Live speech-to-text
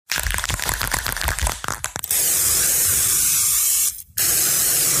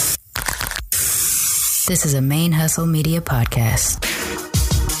This is a Main Hustle Media podcast.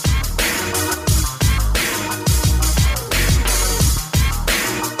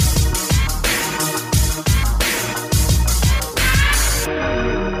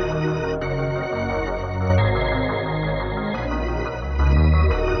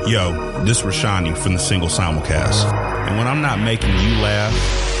 Yo, this is Rashani from the Single Simulcast. And when I'm not making you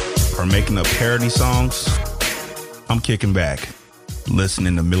laugh or making up parody songs, I'm kicking back,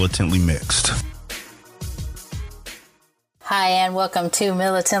 listening to Militantly Mixed. Hi, and welcome to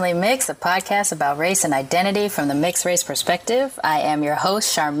Militantly Mixed, a podcast about race and identity from the mixed race perspective. I am your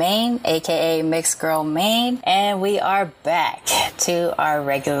host, Charmaine, aka Mixed Girl Maine, and we are back to our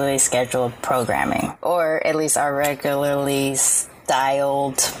regularly scheduled programming, or at least our regularly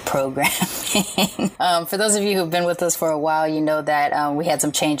styled programming. For those of you who've been with us for a while, you know that we had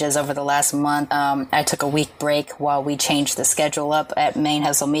some changes over the last month. I took a week break while we changed the schedule up at Main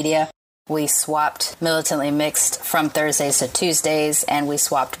Hustle Media. We swapped Militantly Mixed from Thursdays to Tuesdays, and we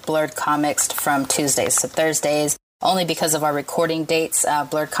swapped Blurred Comics from Tuesdays to Thursdays, only because of our recording dates.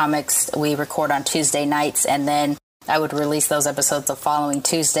 Blurred Comics, we record on Tuesday nights, and then I would release those episodes the following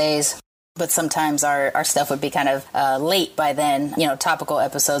Tuesdays. But sometimes our stuff would be kind of late by then. You know, topical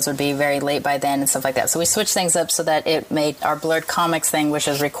episodes would be very late by then and stuff like that. So we switched things up so that it made our Blurred Comics thing, which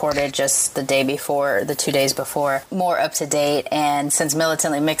was recorded just the day before, the 2 days before, more up to date. And since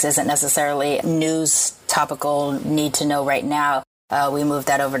Militantly Mixed isn't necessarily news, topical, need to know right now, we moved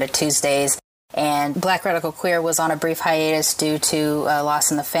that over to Tuesdays. And Black Radical Queer was on a brief hiatus due to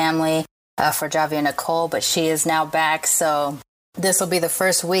loss in the family for Javia Nicole, but she is now back. So this will be the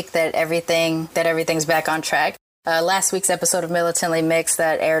first week that everything's back on track. Last week's episode of Militantly Mixed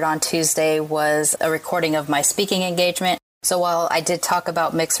that aired on Tuesday was a recording of my speaking engagement. So while I did talk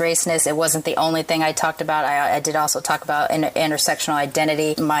about mixed raceness, it wasn't the only thing I talked about. I did also talk about intersectional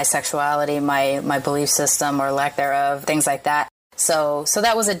identity, my sexuality, my belief system or lack thereof, things like that. So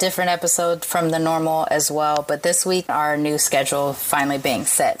that was a different episode from the normal as well. But this week, our new schedule finally being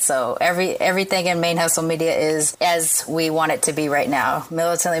set. So everything in Main Hustle Media is as we want it to be right now.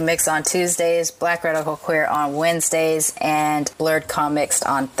 Militantly Mixed on Tuesdays, Black Radical Queer on Wednesdays, and Blurred Comics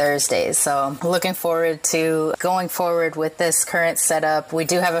on Thursdays. So looking forward to going forward with this current setup. We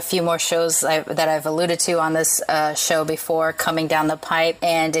do have a few more shows that I've alluded to on this show before coming down the pipe.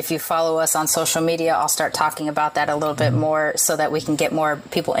 And if you follow us on social media, I'll start talking about that a little bit more so that we can get more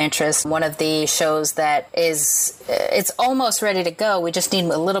people interest. One of the shows that it's almost ready to go, we just need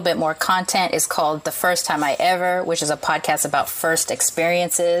a little bit more content, is called The First Time I Ever, which is a podcast about first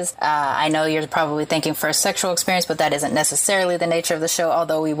experiences. I know you're probably thinking first sexual experience, but that isn't necessarily the nature of the show,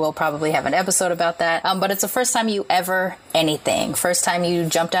 although we will probably have an episode about that. But it's the first time you ever anything. First time you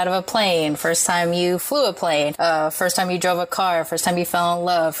jumped out of a plane, first time you flew a plane, first time you drove a car, first time you fell in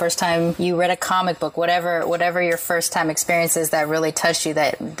love, first time you read a comic book, whatever your first time experience is that really touched you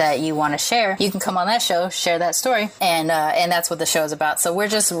that you want to share, you can come on that show, share that story, and that's what the show is about. So we're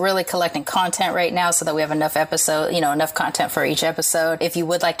just really collecting content right now so that we have enough content for each episode. If you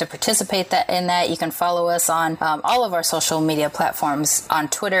would like to participate in that, you can follow us on all of our social media platforms. On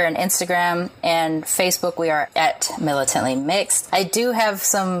Twitter and Instagram and Facebook, we are at Militantly Mixed. I do have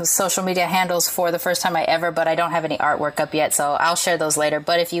some social media handles for The First Time I Ever, but I don't have any artwork up yet, so I'll share those later.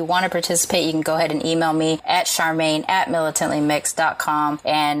 But if you want to participate, you can go ahead and email me at charmaine@militantlymixed.com,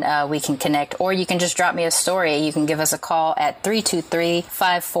 and we can connect, or you can just drop me a story. You can give us a call at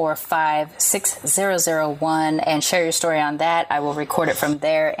 323-545-6001 and share your story on that. I will record it from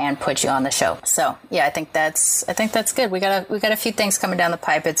there and put you on the show. So yeah, I think that's good. We got a few things coming down the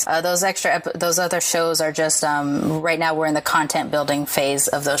pipe. It's those other shows are just right now we're in the content building phase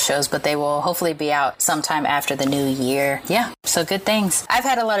of those shows, but they will hopefully be out sometime after the new year. Yeah, so good things. I've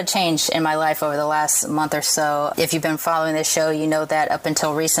had a lot of change in my life over the last month or so. If you've been following this show, you know that up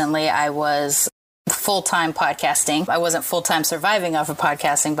until recently I was full-time podcasting. I wasn't full-time surviving off of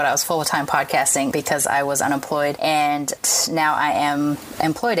podcasting, but I was full-time podcasting because I was unemployed, and now I am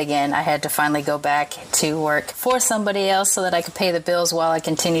employed again. I had to finally go back to work for somebody else so that I could pay the bills while I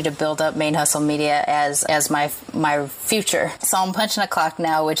continue to build up Main Hustle Media as my future. So I'm punching a clock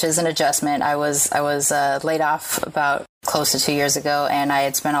now, which is an adjustment. I was laid off about close to 2 years ago, and I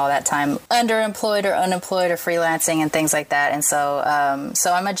had spent all that time underemployed or unemployed or freelancing and things like that. And so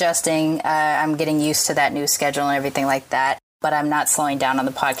I'm adjusting. I'm getting used to that new schedule and everything like that. but I'm not slowing down on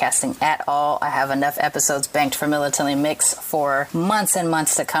the podcasting at all. I have enough episodes banked for Militantly Mixed for months and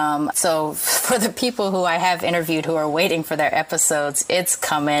months to come. So for the people who I have interviewed who are waiting for their episodes, it's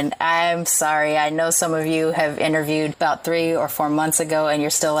coming. I'm sorry. I know some of you have interviewed about 3 or 4 months ago and you're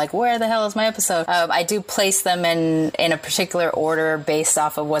still like, where the hell is my episode? I do place them in a particular order based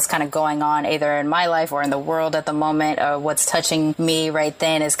off of what's kind of going on either in my life or in the world at the moment. What's touching me right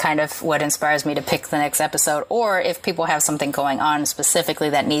then is kind of what inspires me to pick the next episode, or if people have something going on specifically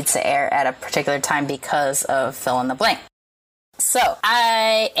that needs to air at a particular time because of fill in the blank. So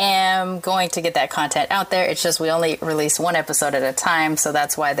I am going to get that content out there. It's just we only release 1 episode at a time, so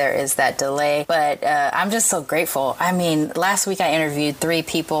that's why there is that delay. But I'm just so grateful. I mean, last week I interviewed 3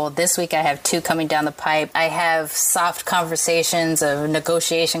 people. This week I have 2 coming down the pipe. I have soft conversations,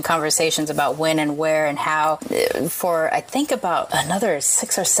 negotiation conversations about when and where and how for I think about another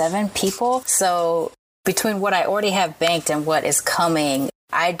 6 or 7 people. So between what I already have banked and what is coming,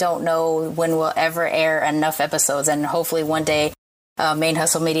 I don't know when we'll ever air enough episodes, and hopefully one day Main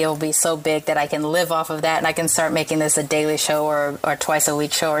Hustle Media will be so big that I can live off of that and I can start making this a daily show or twice a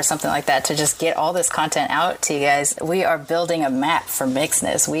week show or something like that to just get all this content out to you guys. We are building a map for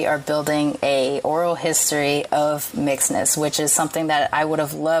mixedness. We are building a oral history of mixedness, which is something that I would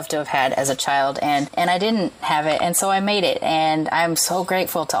have loved to have had as a child, and I didn't have it, and so I made it, and I'm so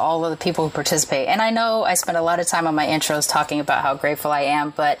grateful to all of the people who participate. And I know I spent a lot of time on my intros talking about how grateful I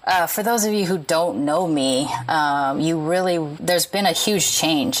am, but for those of you who don't know me, there's been a huge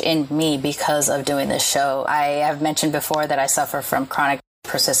change in me because of doing this show. I have mentioned before that I suffer from chronic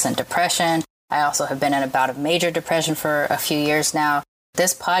persistent depression. I also have been in a bout of major depression for a few years now.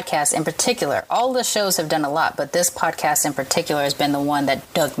 This podcast in particular, all the shows have done a lot, but this podcast in particular has been the one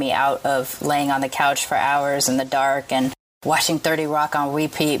that dug me out of laying on the couch for hours in the dark and watching 30 Rock on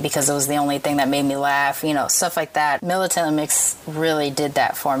repeat because it was the only thing that made me laugh, stuff like that. Militantly Mixed really did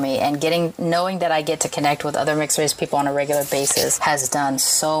that for me, and knowing that I get to connect with other mixed race people on a regular basis has done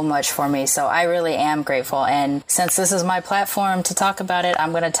so much for me. So I really am grateful, and since this is my platform to talk about it,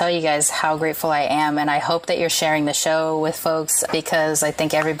 I'm going to tell you guys how grateful I am, and I hope that you're sharing the show with folks, because I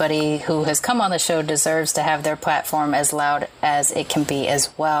think everybody who has come on the show deserves to have their platform as loud as it can be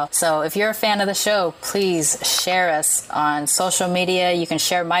as well. So if you're a fan of the show, please share us on social media. You can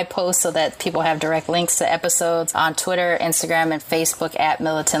share my posts so that people have direct links to episodes on Twitter, Instagram, and Facebook at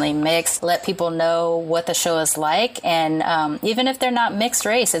Militantly Mixed. Let people know what the show is like, and even if they're not mixed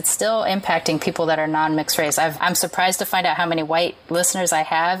race, it's still impacting people that are non-mixed race. I'm surprised to find out how many white listeners I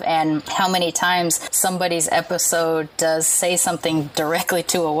have and how many times somebody's episode does say something directly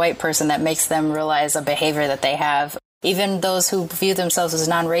to a white person that makes them realize a behavior that they have. Even those who view themselves as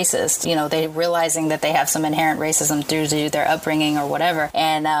non-racist, they realizing that they have some inherent racism due to their upbringing or whatever.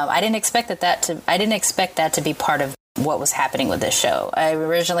 And I didn't expect that to be part of what was happening with this show. I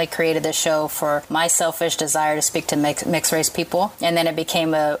originally created this show for my selfish desire to speak to mixed race people, and then it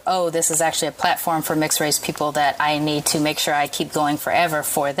became this is actually a platform for mixed race people that I need to make sure I keep going forever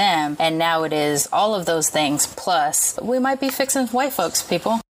for them. And now it is all of those things, plus we might be fixing white folks,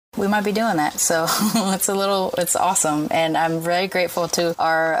 people. We might be doing that. So it's awesome. And I'm very grateful to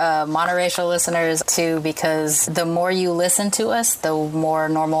our monoracial listeners too, because the more you listen to us, the more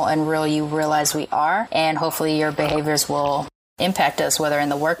normal and real you realize we are. And hopefully your behaviors will impact us, whether in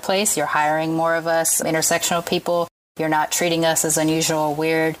the workplace, you're hiring more of us, intersectional people. You're not treating us as unusual or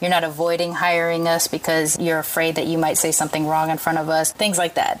weird. You're not avoiding hiring us because you're afraid that you might say something wrong in front of us. Things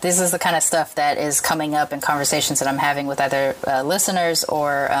like that. This is the kind of stuff that is coming up in conversations that I'm having with either listeners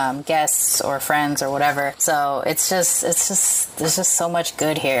or guests or friends or whatever. So there's just so much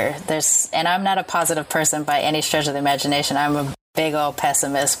good here. And I'm not a positive person by any stretch of the imagination. I'm a big old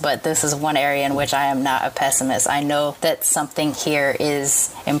pessimist, but this is one area in which I am not a pessimist. I know that something here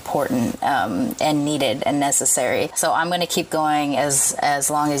is important and needed and necessary. So I'm going to keep going as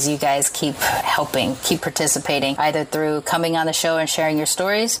long as you guys keep helping, keep participating, either through coming on the show and sharing your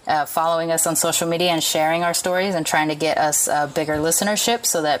stories, following us on social media and sharing our stories and trying to get us a bigger listenership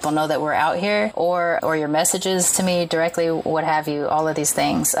so that people know that we're out here, or your messages to me directly, what have you, all of these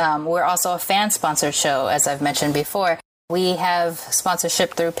things. We're also a fan-sponsored show, as I've mentioned before. We have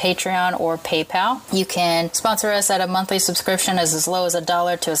sponsorship through Patreon or PayPal. You can sponsor us at a monthly subscription as low as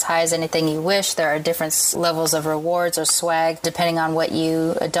 $1 to as high as anything you wish. There are different levels of rewards or swag depending on what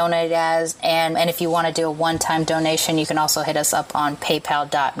you donate as. And if you want to do a one-time donation, you can also hit us up on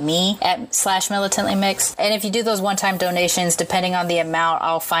paypal.me/militantlymix. And if you do those one-time donations, depending on the amount,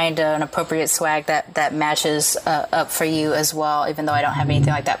 I'll find an appropriate swag that matches up for you as well, even though I don't have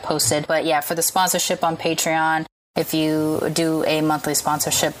anything like that posted. But yeah, for the sponsorship on Patreon, if you do a monthly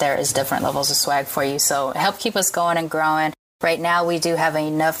sponsorship, there is different levels of swag for you. So help keep us going and growing. Right now, we do have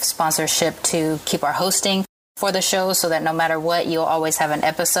enough sponsorship to keep our hosting for the show so that no matter what, you'll always have an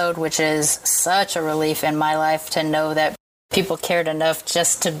episode, which is such a relief in my life to know that people cared enough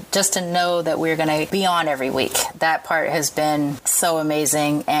just to know that we're going to be on every week. That part has been so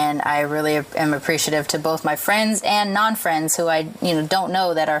amazing, and I really am appreciative to both my friends and non-friends who I don't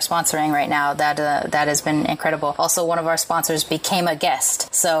know that are sponsoring right now. That has been incredible. Also, one of our sponsors became a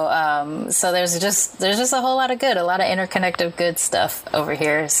guest, so there's just a whole lot of a lot of interconnected good stuff over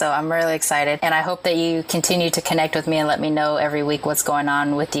here. So I'm really excited, and I hope that you continue to connect with me and let me know every week what's going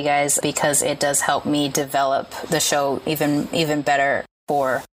on with you guys, because it does help me develop the show even better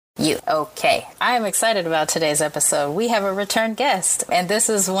for you. Okay, I am excited about today's episode. We have a return guest, and this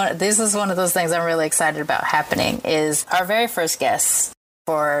is one of those things I'm really excited about happening. Is our very first guest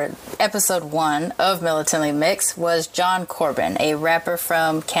for episode 1 of Militantly Mixed was John Corbin, a rapper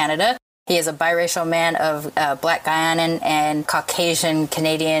from Canada. He is a biracial man of Black Guyanan and Caucasian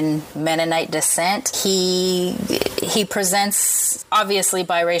Canadian Mennonite descent. He presents obviously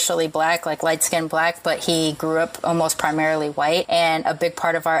biracially Black, like light-skinned Black, but he grew up almost primarily white. And a big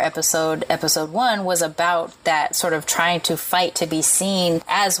part of our episode 1, was about that, sort of trying to fight to be seen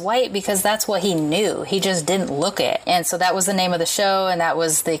as white, because that's what he knew. He just didn't look it. And so that was the name of the show, and that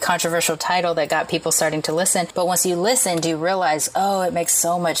was the controversial title that got people starting to listen. But once you listened, you realize, oh, it makes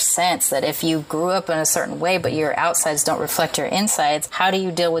so much sense that if you grew up in a certain way, but your outsides don't reflect your insides, how do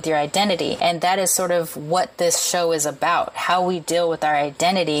you deal with your identity? And that is sort of what this show is about, how we deal with our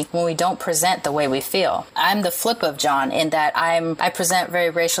identity when we don't present the way we feel. I'm the flip of John in that I present very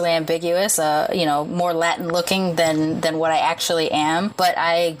racially ambiguous, more Latin looking than what I actually am, but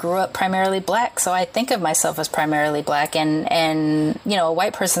I grew up primarily Black, so I think of myself as primarily Black, and a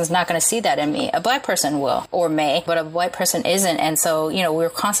white person's not going to see that in me. A Black person will, or may, but a white person isn't. And so, we're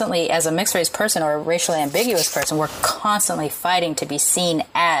constantly, as a mixed race person or a racially ambiguous person, we're constantly fighting to be seen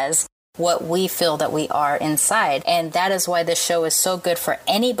as what we feel that we are inside. And that is why this show is so good for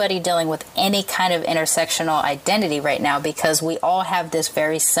anybody dealing with any kind of intersectional identity right now, because we all have this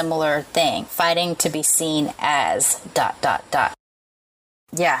very similar thing, fighting to be seen as ...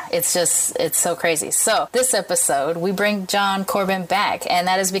 Yeah, it's so crazy. So this episode, we bring John Corbin back, and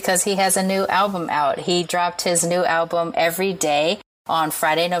that is because he has a new album out. He dropped his new album Every Day on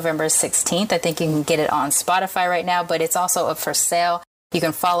Friday, November 16th. I think you can get it on Spotify right now, but it's also up for sale. You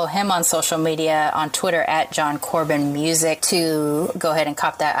can follow him on social media, on Twitter at John Corbin Music, to go ahead and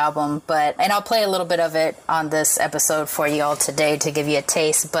cop that album. And I'll play a little bit of it on this episode for you all today to give you a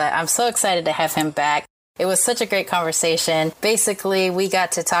taste. But I'm so excited to have him back. It was such a great conversation. Basically, we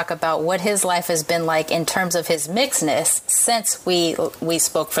got to talk about what his life has been like in terms of his mixedness since we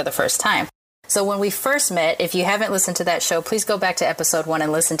spoke for the first time. So when we first met, if you haven't listened to that show, please go back to episode 1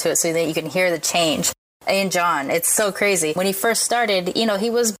 and listen to it so that you can hear the change in John. It's so crazy. When he first started, he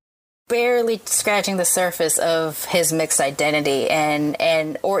was barely scratching the surface of his mixed identity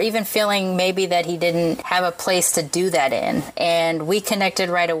and or even feeling maybe that he didn't have a place to do that in. And we connected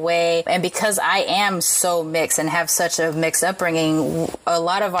right away. And because I am so mixed and have such a mixed upbringing, a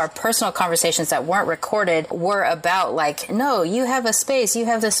lot of our personal conversations that weren't recorded were about like, no, you have a space, you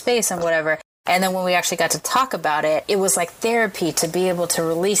have the space and whatever. And then when we actually got to talk about it, it was like therapy to be able to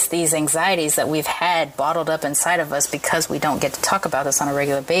release these anxieties that we've had bottled up inside of us because we don't get to talk about this on a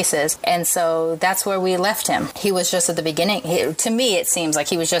regular basis. And so that's where we left him. He was just at the beginning. To me, it seems like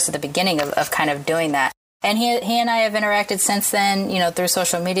he was just at the beginning of kind of doing that. And he and I have interacted since then, through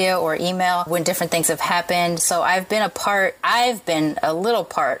social media or email when different things have happened. So I've been a little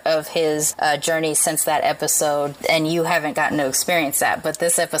part of his journey since that episode, and you haven't gotten to experience that. But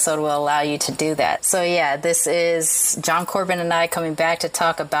this episode will allow you to do that. So yeah, this is John Corbin and I coming back to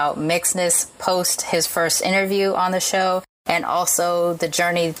talk about mixedness post his first interview on the show, and also the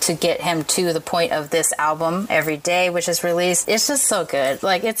journey to get him to the point of this album, Every Day, which is released. It's just so good.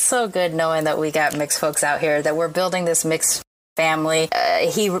 Like, it's so good knowing that we got mixed folks out here, that we're building this mixed family.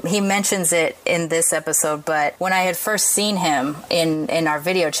 He mentions it in this episode, but when I had first seen him in our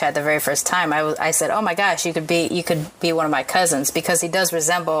video chat the very first time, I said, oh my gosh, you could be one of my cousins, because he does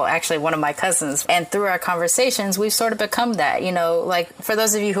resemble actually one of my cousins. And through our conversations, we've sort of become that, like for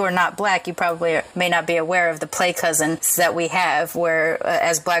those of you who are not Black, you probably may not be aware of the play cousins that we have, where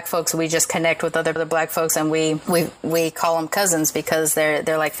as Black folks, we just connect with other Black folks and we call them cousins because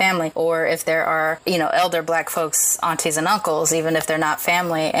they're like family. Or if there are, elder Black folks, aunties and uncles, even if they're not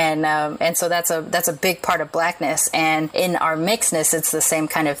family, and so that's a big part of Blackness. And in our mixedness, it's the same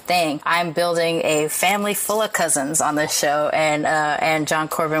kind of thing. I'm building a family full of cousins on this show, and John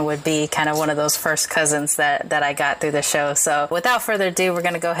Corbin would be kind of one of those first cousins that I got through the show. So without further ado, we're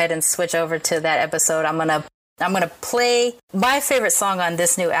going to go ahead and switch over to that episode. I'm going to I'm going to play my favorite song on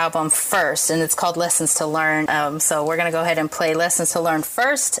this new album first, and it's called Lessons to Learn. So we're going to go ahead and play Lessons to Learn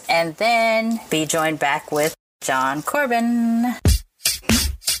first, and then be joined back with John Corbin.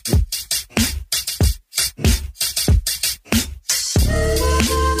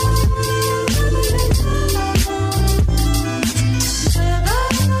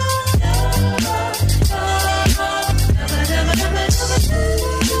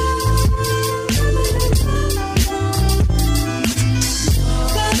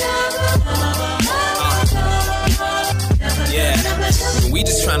 We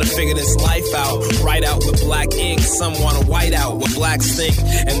just trying to figure this life out. Write out with black ink. Some want to white out what blacks think.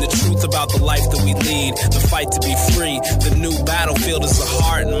 And the truth about the life that we lead. The fight to be free. The new battlefield is the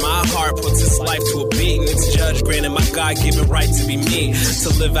heart. And my heart puts its life to a beat. And it's judge granted my God-given right to be me. To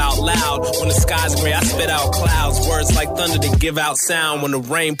live out loud. When the sky's gray, I spit out clouds. Words like thunder to give out sound. When the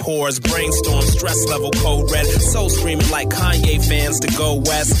rain pours, brainstorm, stress level code red. Soul screaming like Kanye fans to go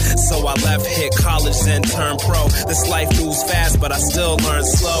west. So I left, hit college, then turned pro. This life moves fast, but I still learn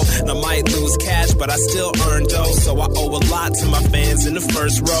slow. And I might lose cash, but I still earn dough. So I owe a lot to my fans in the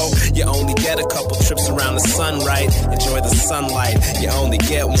first row. You only get a couple trips around the sun, right? Enjoy the sunlight, you only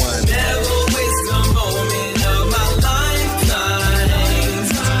get one. Never waste a moment of my lifetime,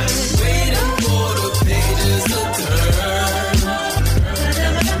 waiting for the pages to turn.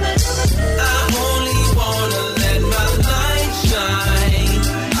 I only wanna let my light shine.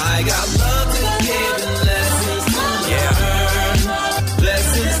 I got love to give and lessons to learn.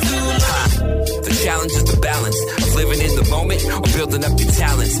 Lessons to learn. The challenge is the balance of living in the moment or building up your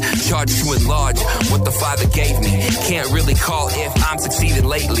talents. Charged to enlarge what the Father gave me. Can't really call if I'm succeeding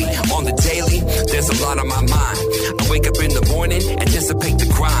lately. On the daily, there's a lot on my mind. I wake up in the morning, anticipate the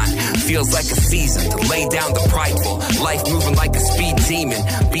grind. Feels like a season to lay down the prideful. Life moving like a speed demon.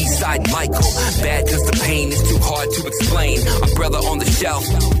 B-side Michael. Bad cause the pain is too hard to explain. Umbrella on the shelf,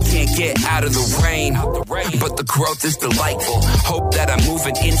 can't get out of the rain. But the growth is delightful. Hope that I'm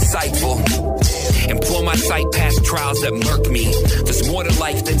moving insightful. Employ my sight past trials that murk me. There's more to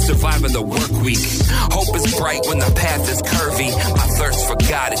life than surviving the work week. Hope is bright when the path is curvy. My thirst for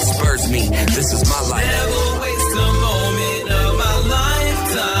God, it spurs me. This is my life. Never waste a moment of my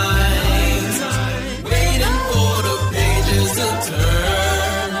lifetime, waiting for the pages to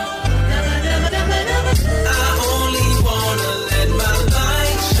turn. I only wanna let my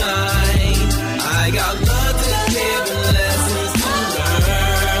light shine. I got love to give and lessons to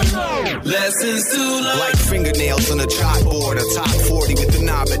learn. Lessons to learn. Like fingernails on a chalkboard, a top 40 with a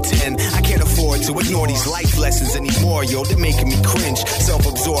knob at 10. I can't afford to ignore these life lessons anymore, yo. They're making me cringe.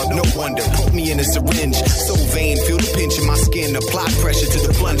 Self-absorbed, no wonder. Put me in a syringe. So vain, feel the pinch in my skin. Apply pressure to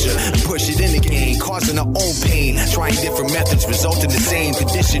the plunger and push it in again, causing our own pain. Trying different methods, result in the same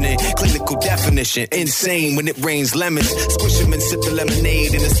conditioning. Clinical definition, insane when it rains lemons. Squish them and sip the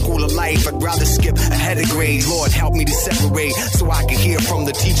lemonade. In the school of life, I'd rather skip ahead of grade. Lord, help me to separate so I can hear from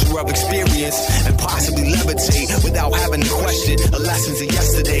the teacher of experience and possibly levitate without having to question the lessons of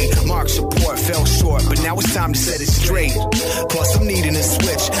yesterday. Mark's report fell short, but now it's time to set it straight. Plus, I'm needing a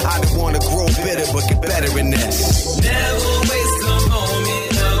switch. I don't want to grow bitter, but get better in this. Never waste a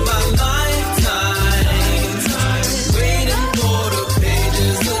moment of my lifetime, waiting for the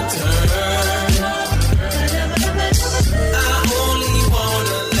pages to turn. I only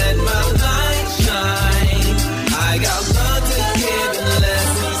wanna let my light shine. I got love to give and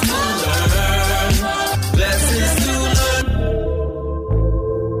lessons to learn. Lessons to learn.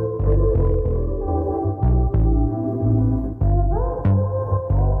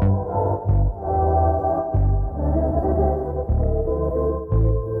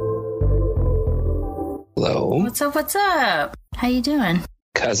 Hello. What's up? What's up? How you doing?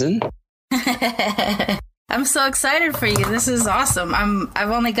 Cousin? I'm so excited for you. This is awesome. I've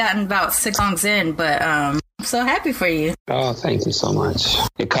only gotten about 6 songs in, but I'm so happy for you. Oh, thank you so much.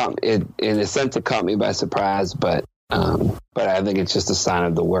 In a sense, it caught me by surprise, but I think it's just a sign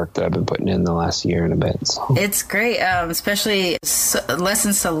of the work that I've been putting in the last year and a bit. So. It's great, especially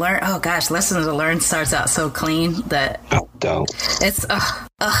Lessons to Learn. Oh gosh, Lessons to Learn starts out so clean that don't. It's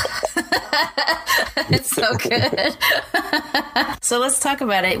it's so good. So let's talk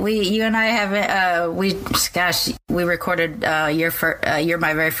about it. You and I haven't. We recorded you're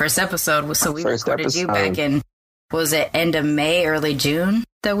my very first episode. So we recorded you back in. Was it end of May, early June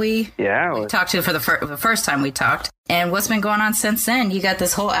that we talked to for the first time we talked? And what's been going on since then? You got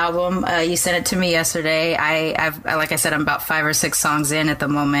this whole album. You sent it to me yesterday. I've like I said, I'm about 5 or 6 songs in at the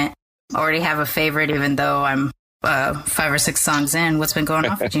moment. I already have a favorite, even though I'm 5 or 6 songs in. What's been going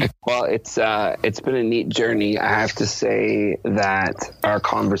on for you? Well, it's been a neat journey. I have to say that our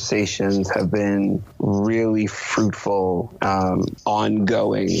conversations have been really fruitful,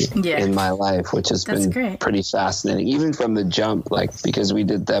 ongoing in my life, which has been great. Pretty fascinating, even from the jump, like, because we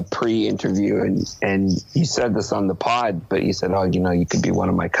did that pre-interview and you said this on the pod, but you said, oh, you could be one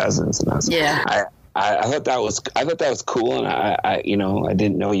of my cousins. And I was I thought that was cool. And I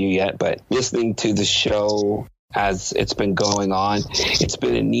didn't know you yet, but listening to the show as it's been going on, it's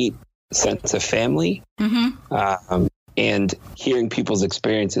been a neat sense of family. Mm-hmm. And hearing people's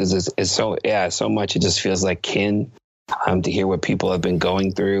experiences is so much. It just feels like kin, to hear what people have been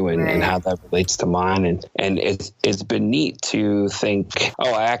going through and how that relates to mine. And it's been neat to think,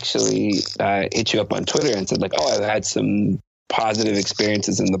 I actually hit you up on Twitter and said, like, I've had some positive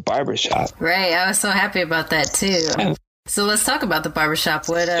experiences in the barbershop. Right. I was so happy about that too. Yeah. So let's talk about the barbershop.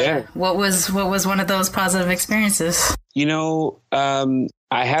 What was one of those positive experiences?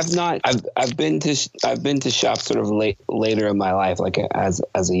 I have not. I've been to shops sort of later in my life, like as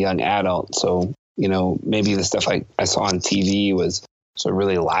a young adult. So maybe the stuff I saw on TV was sort of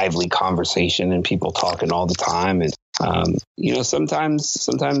really lively conversation and people talking all the time. And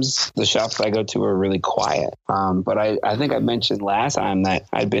sometimes the shops I go to are really quiet. But I think I mentioned last time that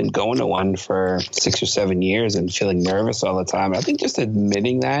I'd been going to one for 6 or 7 years and feeling nervous all the time. I think just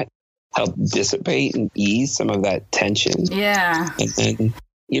admitting that helped dissipate and ease some of that tension. Yeah. And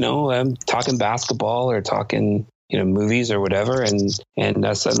then, talking basketball or talking, movies or whatever. And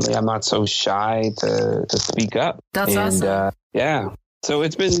suddenly I'm not so shy to speak up. That's awesome. So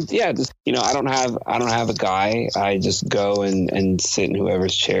it's been, just, I don't have a guy. I just go and sit in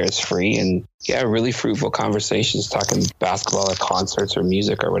whoever's chair is free, and really fruitful conversations talking basketball or concerts or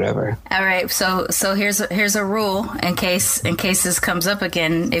music or whatever. All right. So here's a rule in case this comes up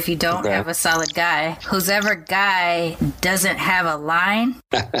again. If you don't have a solid guy, whoever guy doesn't have a line,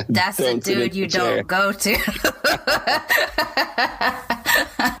 that's the dude you don't go to.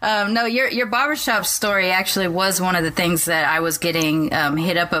 No, your barbershop story actually was one of the things that I was getting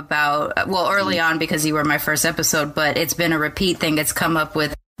hit up about, early on because you were my first episode, but it's been a repeat thing. It's come up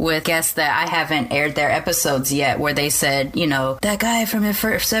with guests that I haven't aired their episodes yet, where they said, that guy from the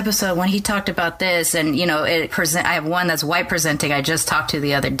first episode when he talked about this, and I have one that's white presenting I just talked to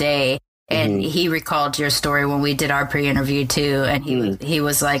the other day. And he recalled your story when we did our pre-interview too. And he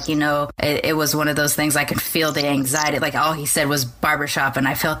was like, it was one of those things I could feel the anxiety. Like all he said was barbershop. And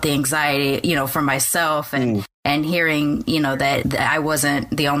I felt the anxiety, for myself and hearing, that I wasn't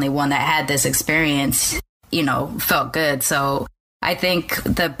the only one that had this experience, felt good. So I think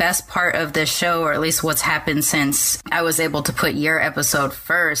the best part of this show, or at least what's happened since I was able to put your episode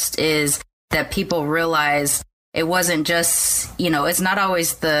first, is that people realize it wasn't just, it's not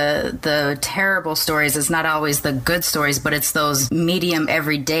always the terrible stories. It's not always the good stories, but it's those medium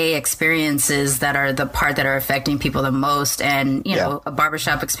everyday experiences that are the part that are affecting people the most. And, a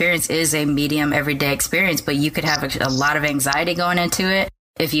barbershop experience is a medium everyday experience, but you could have a lot of anxiety going into it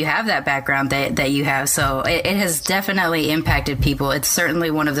if you have that background that you have. So it has definitely impacted people. It's certainly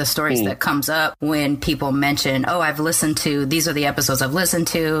one of the stories that comes up when people mention, these are the episodes I've listened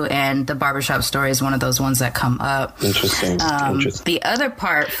to, and the barbershop story is one of those ones that come up. Interesting. The other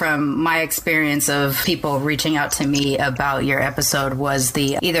part from my experience of people reaching out to me about your episode was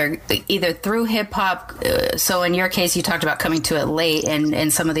the either through hip hop. So in your case, you talked about coming to it late,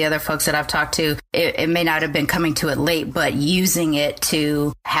 and some of the other folks that I've talked to, it may not have been coming to it late, but using it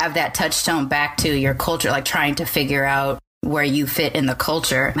to have that touchstone back to your culture, like trying to figure out where you fit in the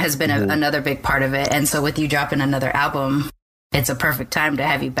culture has been another big part of it. And so with you dropping another album, it's a perfect time to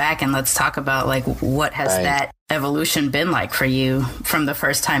have you back. And let's talk about like, what has that evolution been like for you from the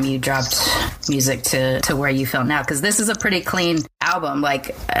first time you dropped music to where you feel now? Because this is a pretty clean album,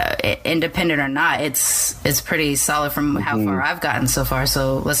 like independent or not, it's pretty solid from how far I've gotten so far.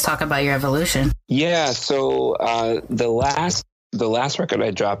 So let's talk about your evolution. Yeah. So the last record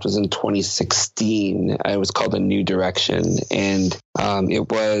I dropped was in 2016. It was called A New Direction, and it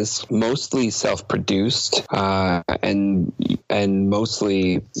was mostly self-produced and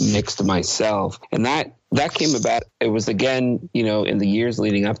mostly mixed myself. And that came about. It was again, in the years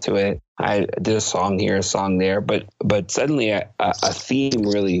leading up to it, I did a song here, a song there, but suddenly a theme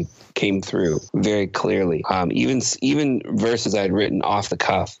really came through very clearly. Even verses I'd written off the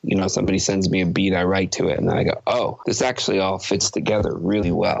cuff, somebody sends me a beat, I write to it, and then I go, oh, this actually all fits together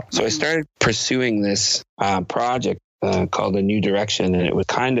really well. So I started pursuing this project called A New Direction. And it was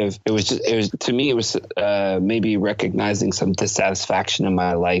to me, it was maybe recognizing some dissatisfaction in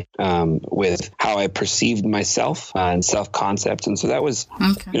my life with how I perceived myself and self-concept. And so that was,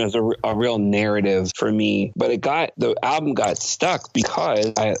 it was a real narrative for me. But the album got stuck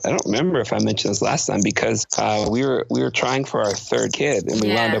because I don't remember if I mentioned this last time, because we were trying for our third kid, and we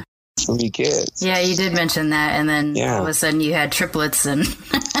wound up with 3 kids. Yeah, you did mention that, and then all of a sudden you had triplets, and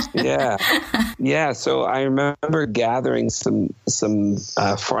yeah. So I remember gathering some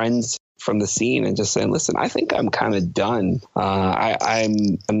friends from the scene and just saying, listen, I think I'm kind of done.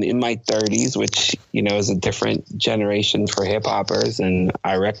 I'm in my 30s, which, is a different generation for hip hoppers. And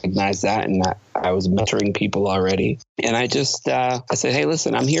I recognize that. And I was mentoring people already. And I just, I said, hey,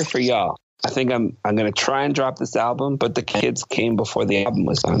 listen, I'm here for y'all. I think I'm going to try and drop this album, but the kids came before the album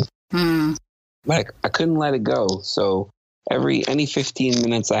was done. But I couldn't let it go. So any 15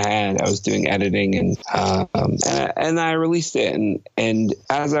 minutes I had, I was doing editing, and I released it. And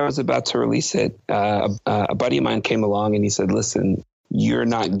as I was about to release it, a buddy of mine came along and he said, listen, you're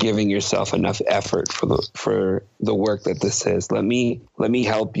not giving yourself enough effort for the work that this is. Let me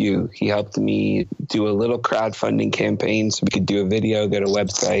help you. He helped me do a little crowdfunding campaign so we could do a video, get a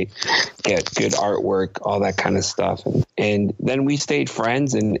website, get good artwork, all that kind of stuff. And then we stayed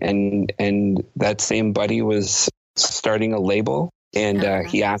friends, and that same buddy was starting a label, and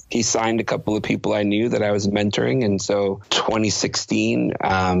he signed a couple of people I knew that I was mentoring. And so 2016,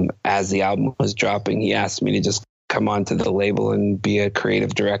 as the album was dropping, he asked me to just come onto the label and be a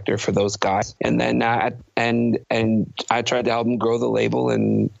creative director for those guys. And then and I tried to help him grow the label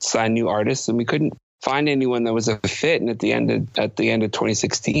and sign new artists, and we couldn't find anyone that was a fit. And at the end of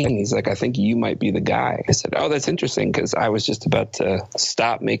 2016, he's like, I think you might be the guy. I said, oh, that's interesting, because I was just about to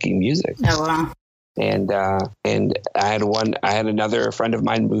stop making music. Oh, wow. And I had another friend of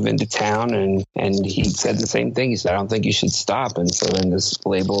mine move into town, and he said the same thing. He said, I don't think you should stop. And so then this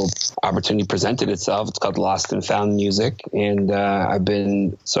label opportunity presented itself. It's called Lost and Found Music. And I've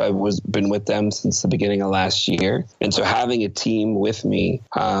been with them since the beginning of last year. And so having a team with me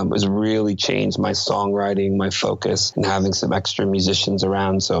has really changed my songwriting, my focus, and having some extra musicians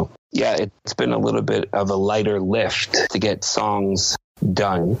around. So yeah, it's been a little bit of a lighter lift to get songs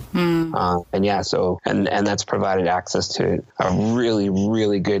done. And that's provided access to a really,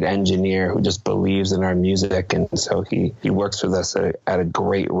 really good engineer who just believes in our music. And so he works with us at a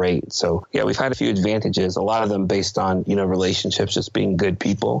great rate. So yeah, we've had a few advantages, a lot of them based on, relationships, just being good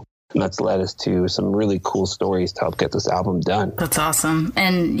people. And that's led us to some really cool stories to help get this album done. That's awesome.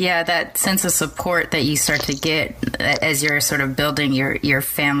 And yeah, that sense of support that you start to get as you're sort of building your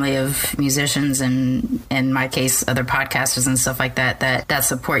family of musicians, and in my case, other podcasters and stuff like that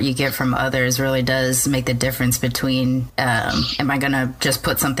support you get from others really does make the difference between, am I going to just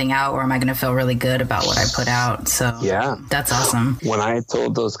put something out, or am I going to feel really good about what I put out? So yeah, that's awesome. When I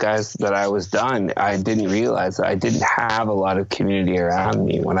told those guys that I was done, I didn't realize that I didn't have a lot of community around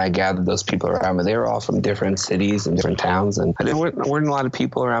me. When I gathered those people around me, they were all from different cities and different towns, and there weren't a lot of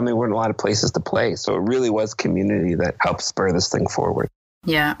people around me, weren't a lot of places to play. So it really was community that helped spur this thing forward.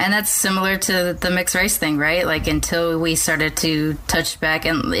 Yeah, and that's similar to the mixed race thing, right? Like, until we started to touch back,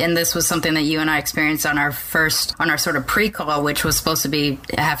 and this was something that you and I experienced on our sort of pre-call, which was supposed to be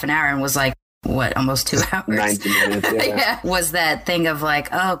half an hour and was like, almost 2 hours? 90 minutes, yeah. Was that thing of like,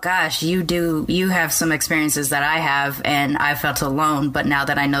 oh gosh, you have some experiences that I have, and I felt alone, but now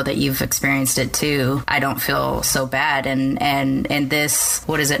that I know that you've experienced it too, I don't feel so bad. And this,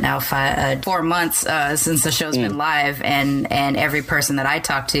 what is it now, 4 months since the show's been live, and every person that I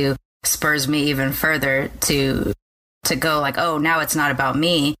talk to spurs me even further to go like, oh, now it's not about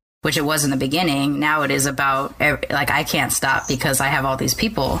me, which it was in the beginning. Now it is about, like, I can't stop because I have all these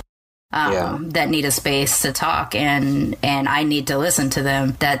people that need a space to talk, and I need to listen to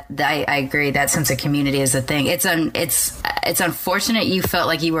them. That I agree. That sense of community is a thing. It's unfortunate you felt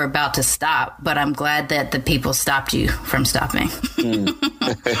like you were about to stop, but I'm glad that the people stopped you from stopping.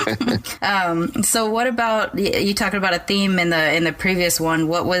 So what about, you talked about a theme in the previous one.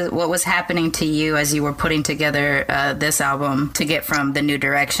 What was happening to you as you were putting together this album to get from The New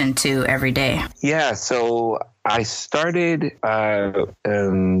Direction to Everyday? Yeah. So I started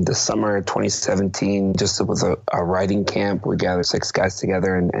the summer of 2017 just with a writing camp. We gathered 6 guys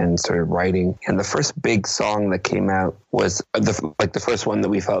together and started writing. And the first big song that came out was the first one that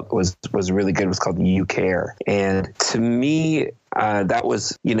we felt was really good was called You Care. And to me, that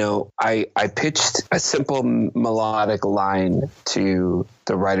was, I pitched a simple melodic line to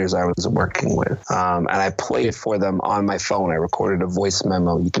the writers I was working with. And I played it for them on my phone. I recorded a voice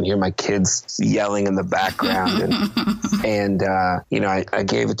memo. You can hear my kids yelling in the background. And I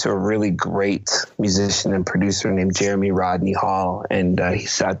gave it to a really great musician and producer named Jeremy Rodney Hall. And he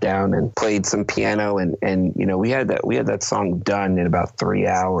sat down and played some piano. And we had that song done in about 3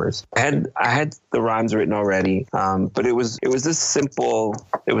 hours. I had the rhymes written already. But it was this simple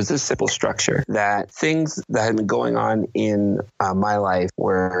structure that things that had been going on in my life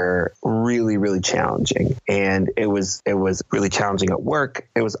were really, really challenging. And it was really challenging at work.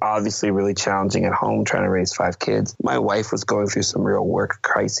 It was obviously really challenging at home trying to raise 5 kids. My wife was going through some real work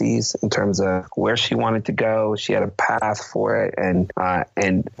crises in terms of where she wanted to go. She had a path for it. And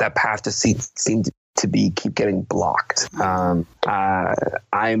that path just seemed to keep getting blocked.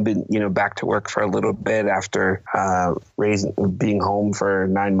 I've been, back to work for a little bit after being home for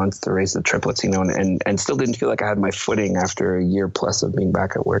 9 months to raise the triplets, and still didn't feel like I had my footing after a year plus of being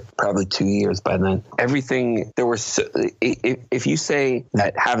back at work, probably 2 years by then. Everything there was, if you say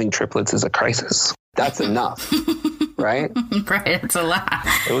that having triplets is a crisis, that's enough. Right? Right. It's a lot.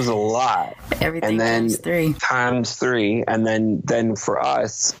 It was a lot. Everything times three. And then for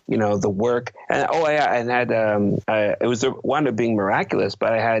us, the work and it wound up being miraculous,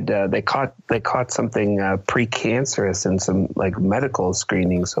 but I had, they caught something precancerous in some like medical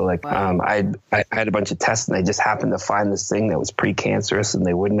screening. So wow. I had a bunch of tests and they just happened to find this thing that was precancerous and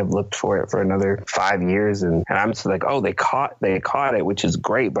they wouldn't have looked for it for another 5 years. And I'm just like, oh, they caught it, which is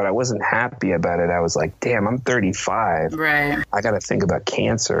great, but I wasn't happy about it. I was like, damn, I'm 35. Right. I got to think about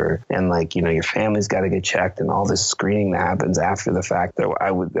cancer and your family's got to get checked and all this screening that happens after the fact that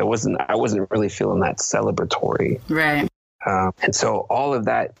I wasn't really feeling that celebratory. Right. And so all of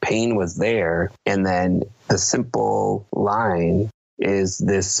that pain was there. And then the simple line is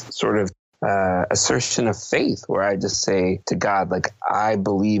this sort of assertion of faith where I just say to God, I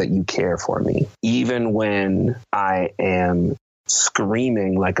believe that you care for me, even when I am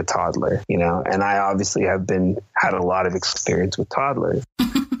screaming like a toddler, and I obviously had a lot of experience with toddlers.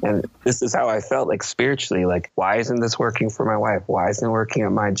 And this is how I felt spiritually, why isn't this working for my wife? Why isn't it working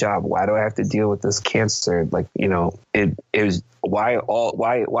at my job? Why do I have to deal with this cancer? It was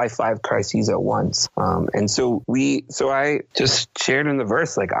why 5 crises at once? And so I just shared in the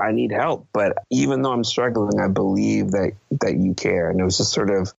verse, I need help, but even though I'm struggling, I believe that you care. And it was just sort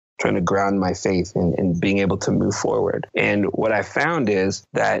of trying to ground my faith and being able to move forward. And what I found is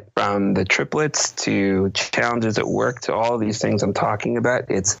that from the triplets to challenges at work to all of these things I'm talking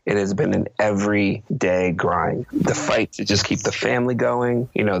about, it has been an everyday grind. The fight to just keep the family going.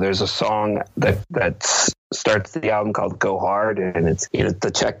 There's a song that starts the album called Go Hard, and it's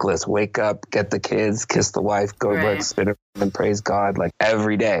the checklist: wake up, get the kids, kiss the wife, go to work, spit and praise God,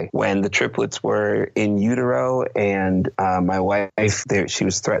 every day. When the triplets were in utero and my wife, she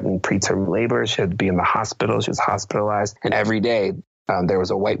was threatening preterm labor, she had to be in the hospital, she was hospitalized, and every day there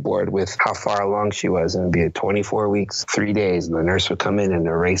was a whiteboard with how far along she was, and it'd be 24 weeks, 3 days, and the nurse would come in and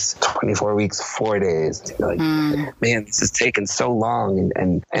erase 24 weeks, 4 days. Man, this is taking so long.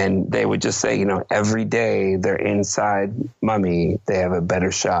 And they would just say, every day they're inside mommy, they have a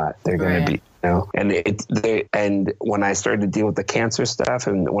better shot. They're going to be, and when I started to deal with the cancer stuff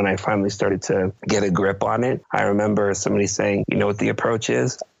and when I finally started to get a grip on it, I remember somebody saying, what the approach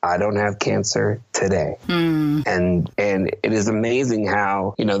is? I don't have cancer today. And it is amazing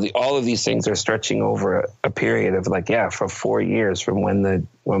how, all of these things are stretching over a period of for 4 years from when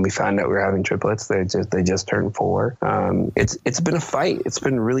we found out we were having triplets. They just turned 4. It's been a fight. It's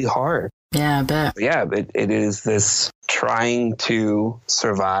been really hard. Yeah, I bet. Yeah, it is this trying to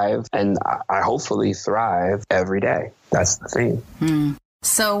survive and I hopefully thrive every day. That's the thing.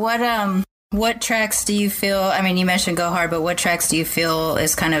 So what tracks do you feel, you mentioned Go Hard, but what tracks do you feel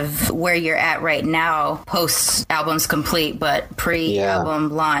is kind of where you're at right now, post album's complete, but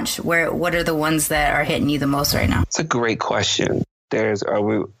pre-album launch? What are the ones that are hitting you the most right now? It's a great question.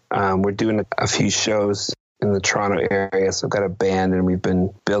 We're doing a few shows in the Toronto area. So I've got a band and we've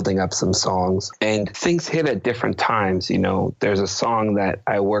been building up some songs and things hit at different times. There's a song that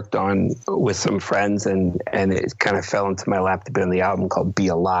I worked on with some friends and it kind of fell into my lap to be on the album called Be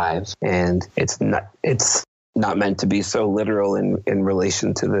Alive. And it's not meant to be so literal in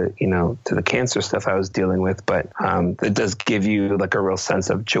relation to the cancer stuff I was dealing with, but it does give you a real sense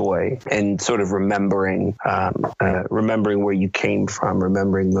of joy and sort of remembering where you came from,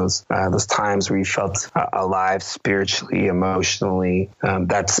 remembering those times where you felt alive spiritually, emotionally.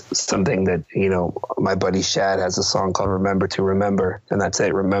 That's something that my buddy Shad has a song called Remember to Remember, and that's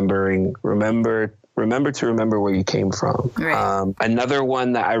it. Remember remember to remember where you came from. Right. Another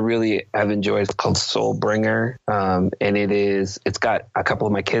one that I really have enjoyed is called Soul Bringer. And it's got a couple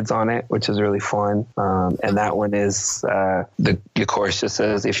of my kids on it, which is really fun. And that one is, the chorus just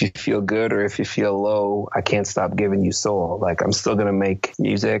says, if you feel good or if you feel low, I can't stop giving you soul. Like, I'm still going to make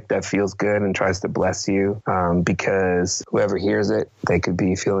music that feels good and tries to bless you, because whoever hears it, they could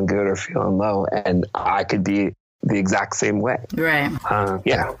be feeling good or feeling low. And I could be the exact same way. Right.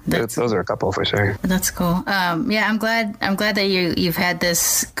 Those are a couple for sure. That's cool. I'm glad that you've had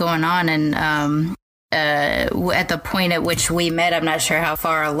this going on, and at the point at which we met, I'm not sure how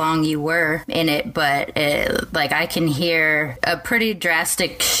far along you were in it, but I can hear a pretty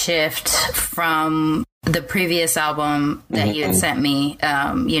drastic shift from the previous album that you had sent me,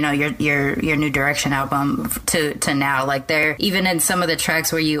 your New Direction album to now. Like, there, even in some of the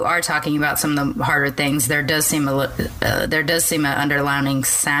tracks where you are talking about some of the harder things, there does seem an underlying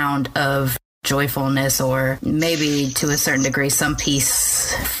sound of joyfulness, or maybe to a certain degree some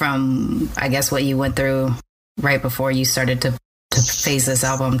peace from, I guess, what you went through right before you started to phase this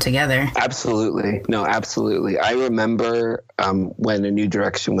album together. Absolutely. No, absolutely. I remember when A New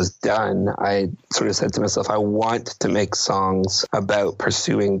Direction was done, I sort of said to myself, I want to make songs about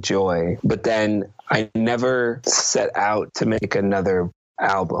pursuing joy, but then I never set out to make another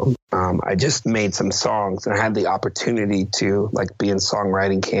album. I just made some songs, and I had the opportunity to be in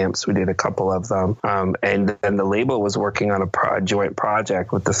songwriting camps. We did a couple of them. And then the label was working on a joint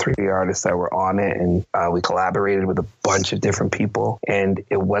project with the 3 artists that were on it. And we collaborated with a bunch of different people, and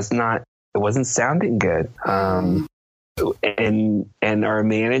it wasn't sounding good. And our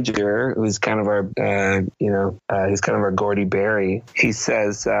manager, who's kind of our, he's kind of our Gordy Berry, he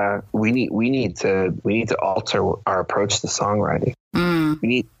says, we need to alter our approach to songwriting.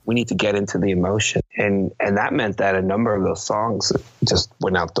 We need to get into the emotion. And that meant that a number of those songs just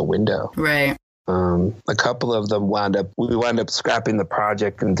went out the window. Right. A couple of them we wound up scrapping the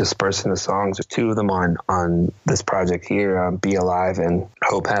project and dispersing the songs. There's 2 of them on this project here, Be Alive and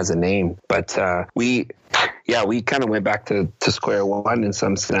Hope Has a Name. But we kind of went back to square one in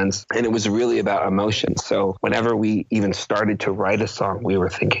some sense, and it was really about emotion. So whenever we even started to write a song, we were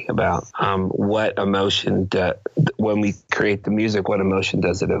thinking about what emotion, when we create the music, what emotion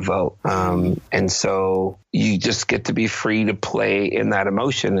does it evoke? And so you just get to be free to play in that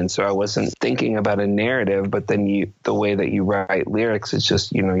emotion. And so I wasn't thinking about a narrative, but then the way that you write lyrics, it's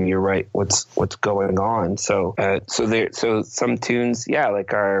just, you write what's going on. So some tunes,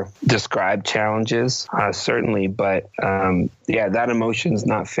 are described challenges, certainly, but that emotion's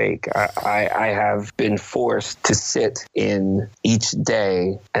not fake. I have been forced to sit in each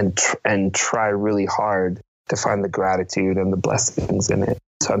day and try really hard to find the gratitude and the blessings in it.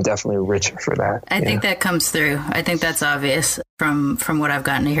 So I'm definitely richer for that. I think that comes through. I think that's obvious from what I've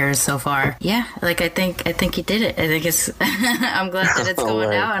gotten to hear so far. Yeah, I think you did it. I think it's. I'm glad that it's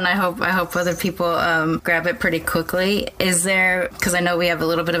going out, and I hope other people grab it pretty quickly. Is there? Because I know we have a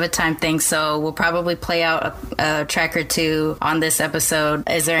little bit of a time thing, so we'll probably play out a track or 2 on this episode.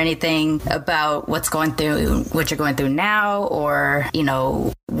 Is there anything about what you're going through now, or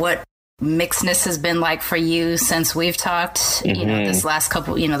what mixedness has been like for you since we've talked, this last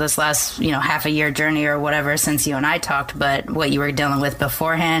half a year journey or whatever since you and I talked, but what you were dealing with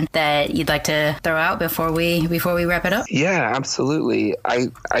beforehand that you'd like to throw out before we wrap it up? Yeah, absolutely. I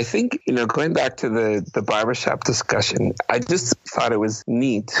think, going back to the barbershop discussion, I just thought it was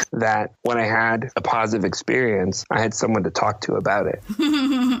neat that when I had a positive experience, I had someone to talk to about it.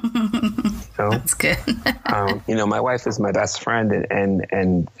 That's good. My wife is my best friend,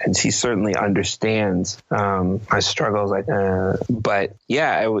 and she certainly understands my struggles. But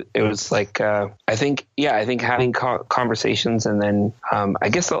it was I think having conversations, and then I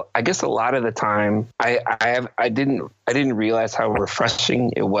guess a lot of the time I didn't realize how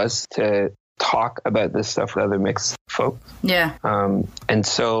refreshing it was to talk about this stuff with other mixed folks. Yeah. And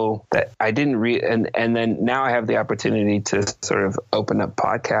so that I didn't and then now I have the opportunity to sort of open up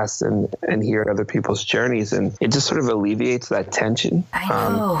podcasts and hear other people's journeys, and it just sort of alleviates that tension. I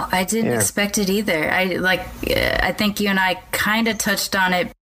know. I didn't expect it either. I think you and I kind of touched on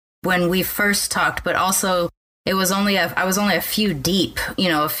it when we first talked, but also I was only a few deep,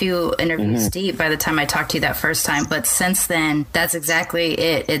 a few interviews deep by the time I talked to you that first time. But since then, that's exactly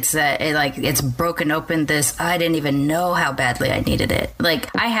it. It's that it's broken open this. I didn't even know how badly I needed it.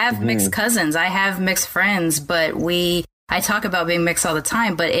 I have mixed cousins, I have mixed friends, but I talk about being mixed all the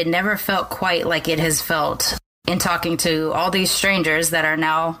time, but it never felt quite like it has felt in talking to all these strangers that are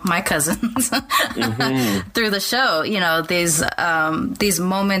now my cousins through the show. These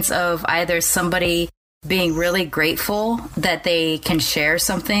moments of either somebody being really grateful that they can share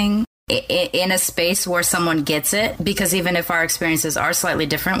something in a space where someone gets it, because even if our experiences are slightly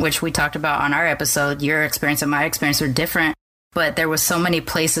different, which we talked about on our episode, your experience and my experience were different, but there was so many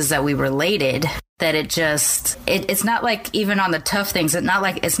places that we related that it's not like even on the tough things, it's not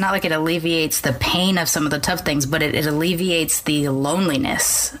like it alleviates the pain of some of the tough things, but it alleviates the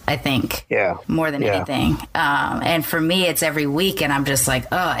loneliness, I think. Yeah. More than anything. And for me, it's every week, and I'm just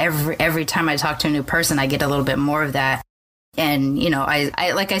like, every time I talk to a new person, I get a little bit more of that. And, you know,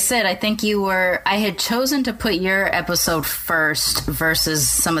 I like I said, I think I had chosen to put your episode first versus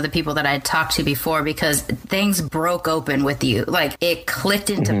some of the people that I had talked to before, because things broke open with you. Like, it clicked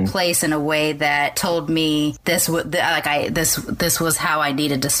into place in a way that told me this was how I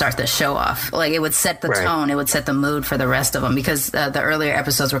needed to start the show off. Like, it would set the tone, it would set the mood for the rest of them, because the earlier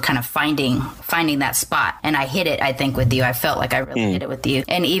episodes were kind of finding that spot. And I hit it, I think, with you. I felt like I really hit it with you.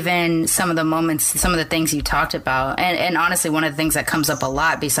 And even some of the moments, some of the things you talked about, and honestly, one of the things that comes up a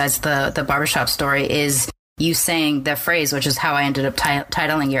lot besides the barbershop story is you saying the phrase, which is how I ended up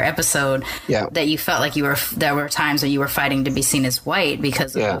titling your episode, that you felt like there were times when you were fighting to be seen as white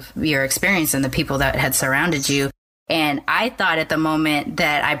because of your experience and the people that had surrounded you. And I thought at the moment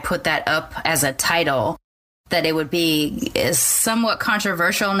that I put that up as a title that it would be somewhat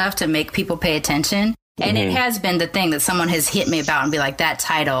controversial enough to make people pay attention. And it has been the thing that someone has hit me about and be like, that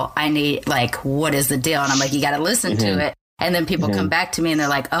title, I need, like, what is the deal? And I'm like, you got to listen to it. And then people come back to me and they're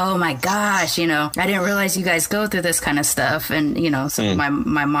like, oh my gosh, you know, I didn't realize you guys go through this kind of stuff. And, you know, some of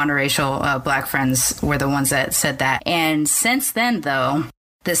my monoracial Black friends were the ones that said that. And since then, though,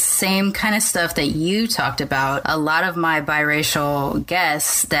 the same kind of stuff that you talked about, a lot of my biracial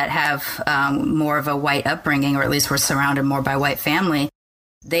guests that have more of a white upbringing, or at least were surrounded more by white family,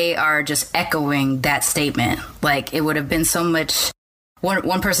 they are just echoing that statement. Like, it would have been so much.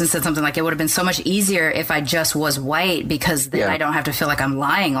 One person said something like, it would have been so much easier if I just was white, because then I don't have to feel like I'm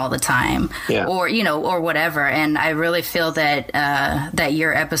lying all the time, or, you know, or whatever. And I really feel that that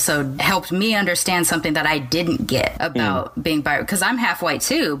your episode helped me understand something that I didn't get about being bi, because I'm half white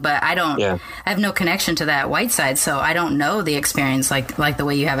too, but I have no connection to that white side. So I don't know the experience like the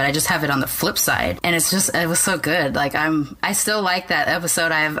way you have it. I just have it on the flip side. And it was so good. Like, I still like that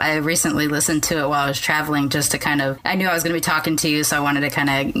episode. I recently listened to it while I was traveling, just to kind of, I knew I was going to be talking to you, so I wanted to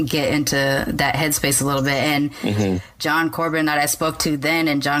kind of get into that headspace a little bit. And John Corbin that I spoke to then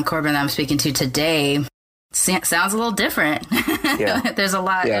and John Corbin that I'm speaking to today sounds a little different. There's a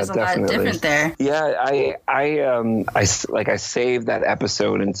lot different there. I saved that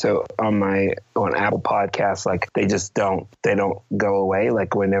episode, and so on Apple Podcasts, like, they don't go away.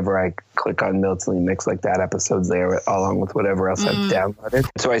 Like, whenever I click on Militantly Mixed, like, that episode's there along with whatever else I've downloaded.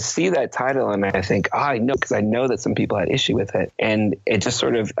 So I see that title and I think, I know, because I know that some people had issue with it, and it just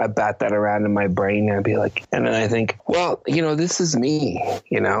sort of, I bat that around in my brain and I'd be like, and then I think, well, you know, this is me,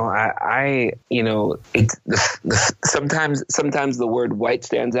 you know, I you know, it's sometimes the word white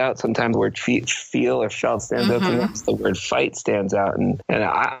stands out, sometimes the word feel or felt stands out, sometimes the word fight stands out, and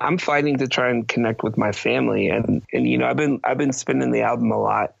I'm fighting to try and connect with my family, and you know, I've been spinning the album a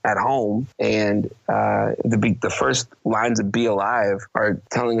lot at home, and the first lines of Be Alive are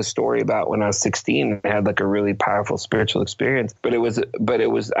telling a story about when I was 16 and I had like a really powerful spiritual experience, but it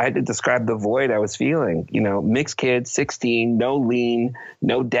was I had to describe the void I was feeling, you know, mixed kid, 16, no lean,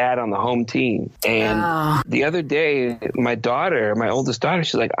 no dad on the home team. And the other day, my oldest daughter,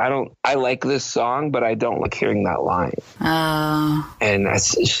 she's like, I like this song, but I don't like hearing that line. And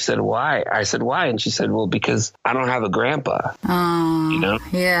she said, why? I said, why? And she said, well, because I don't have a grandpa. You know?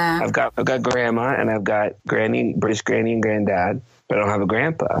 Yeah. I've got grandma, and I've got British granny and granddad, but I don't have a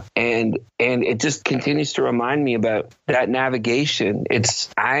grandpa. And it just continues to remind me about that navigation.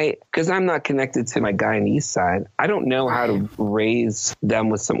 Because I'm not connected to my Guyanese side, I don't know how to raise them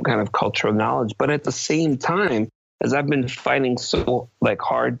with some kind of cultural knowledge. But at the same time, as I've been fighting so like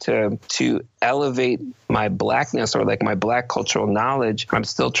hard to elevate my Blackness or like my Black cultural knowledge, I'm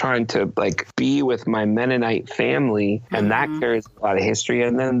still trying to like be with my Mennonite family, and that carries a lot of history.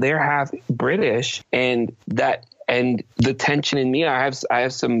 And then they're half British, and the tension in me, I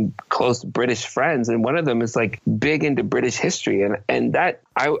have some close British friends, and one of them is like big into British history, and that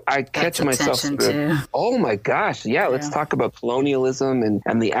I catch myself, oh my gosh, let's talk about colonialism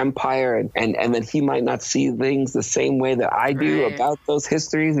and the empire, and then he might not see things the same way that I do about those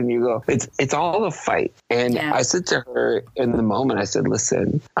histories, and you go, it's all a fight. And I said to her in the moment, I said,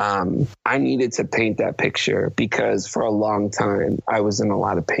 listen, I needed to paint that picture because for a long time I was in a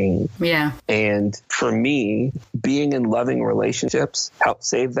lot of pain. Yeah. And for me, being in loving relationships helped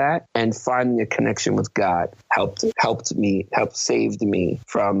save that, and finding a connection with God helped saved me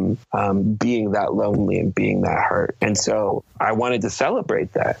from being that lonely and being that hurt. And so I wanted to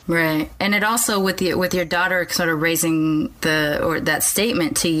celebrate that. Right. And it also, with your daughter sort of raising that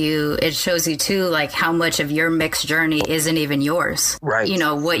statement to you, it shows you too, like how much of your mixed journey isn't even yours. Right. You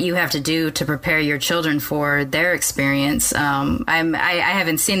know, what you have to do to prepare your children for their experience. I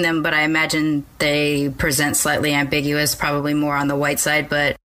haven't seen them, but I imagine they present slightly ambiguous, probably more on the white side,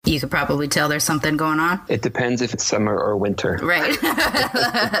 but you could probably tell there's something going on. It depends if it's summer or winter. Right.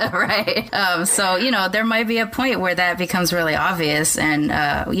 Right. So, you know, there might be a point where that becomes really obvious. And,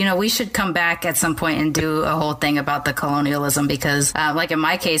 you know, we should come back at some point and do a whole thing about the colonialism because, like in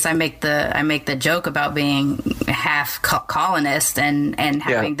my case, I make the joke about being half colonist and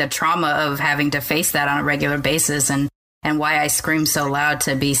having the trauma of having to face that on a regular basis and why I scream so loud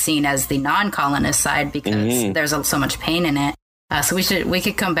to be seen as the non-colonist side because there's so much pain in it. So we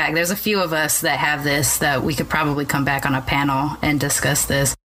could come back. There's a few of us that have this that we could probably come back on a panel and discuss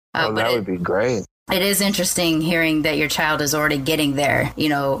this. That would be great. It is interesting hearing that your child is already getting there, you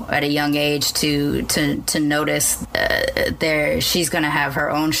know, at a young age to notice she's going to have her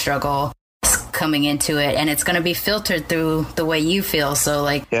own struggle coming into it, and it's going to be filtered through the way you feel. So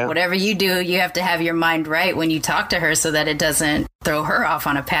whatever you do, you have to have your mind right when you talk to her so that it doesn't throw her off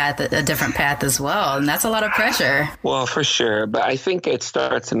on a different path as well. And that's a lot of pressure. Well, for sure. But I think it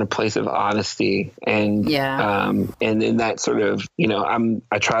starts in a place of honesty and and in that sort of, you know,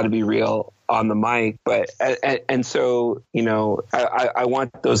 I try to be real on the mic, but and so, you know, I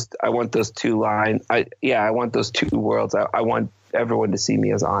want those two lines. I want those two worlds. I want everyone to see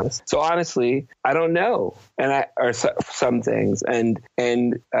me as honest. So honestly, I don't know, or some things, and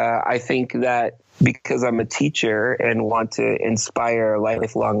I think that because I'm a teacher and want to inspire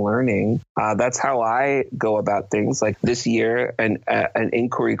lifelong learning, that's how I go about things. Like this year, an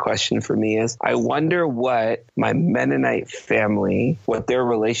inquiry question for me is, I wonder what my Mennonite family, what their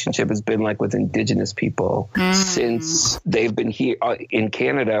relationship has been like with Indigenous people since they've been here in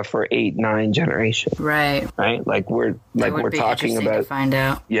Canada for 8-9 generations. Right. Right. Like we're talking about to find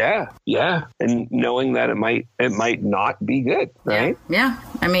out. Yeah. And knowing that it might not be good. Right. Yeah.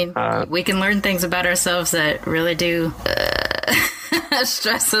 I mean, we can learn things about ourselves that really do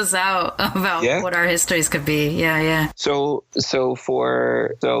stress us out about what our histories could be. Yeah. So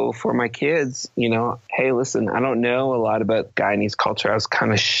for my kids, you know, hey, listen, I don't know a lot about Guyanese culture. I was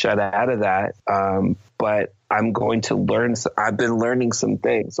kind of shut out of that. But I'm going to learn. I've been learning some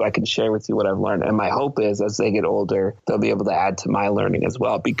things, so I can share with you what I've learned. And my hope is, as they get older, they'll be able to add to my learning as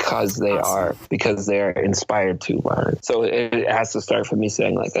well, because they are inspired to learn. So it has to start from me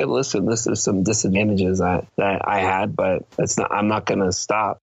saying, like, hey, listen, this is some disadvantages that I had, but I'm not going to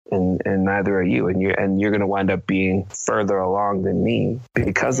stop. And neither are you, and you're going to wind up being further along than me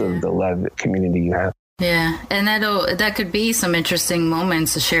because of the love community you have. Yeah, and that could be some interesting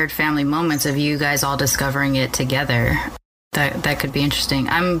moments, shared family moments of you guys all discovering it together. That could be interesting.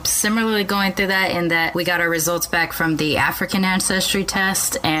 I'm similarly going through that in that we got our results back from the African ancestry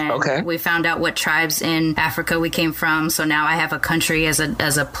test, and we found out what tribes in Africa we came from. So now I have a country as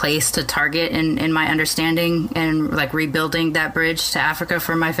a place to target in my understanding and like rebuilding that bridge to Africa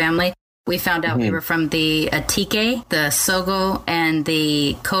for my family. We found out we were from the Atike, the Sogo, and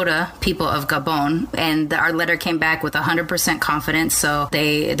the Koda people of Gabon, and our letter came back with 100% confidence. So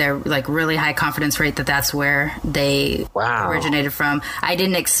they're like really high confidence rate that's where they originated from. I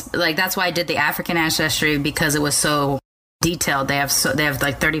didn't that's why I did the African ancestry, because it was so detailed. They have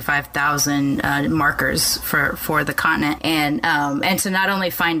like 35,000 markers for the continent, and to not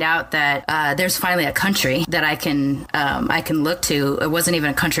only find out that there's finally a country that I can look to. It wasn't even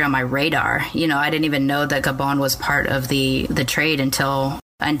a country on my radar. You know, I didn't even know that Gabon was part of the trade until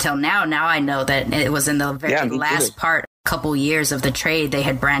now. Now I know that it was in the very last part. Couple years of the trade, they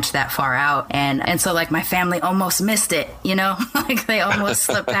had branched that far out, and so like my family almost missed it, you know, like they almost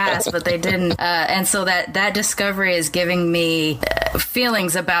slipped past, but they didn't. And so that discovery is giving me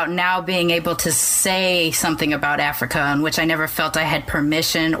feelings about now being able to say something about Africa, in which I never felt I had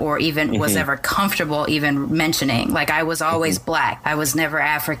permission or even was ever comfortable even mentioning. Like I was always Black, I was never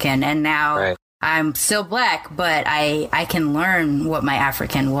African, and now I'm still Black, but I can learn what my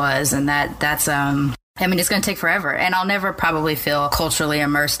African was, and that's I mean, it's going to take forever, and I'll never probably feel culturally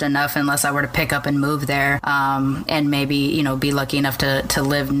immersed enough unless I were to pick up and move there, and maybe, you know, be lucky enough to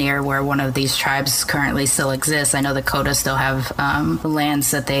live near where one of these tribes currently still exists. I know the Koda still have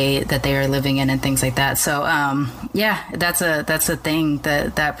lands that they are living in and things like that. So, that's a thing,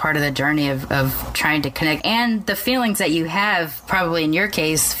 that part of the journey of trying to connect, and the feelings that you have, probably in your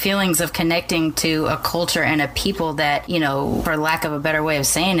case, feelings of connecting to a culture and a people that, you know, for lack of a better way of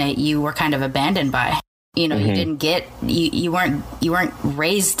saying it, you were kind of abandoned by. you know, you didn't get, you weren't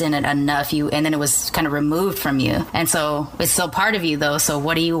raised in it enough, and then it was kind of removed from you. And so it's still part of you though. So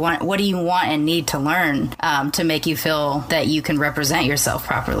what do you want and need to learn to make you feel that you can represent yourself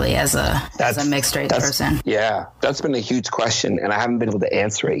properly as a mixed race person? Yeah, that's been a huge question, and I haven't been able to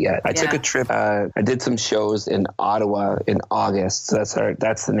answer it yet. I took a trip. I did some shows in Ottawa in August. So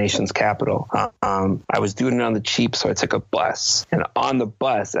that's the nation's capital. I was doing it on the cheap, so I took a bus, and on the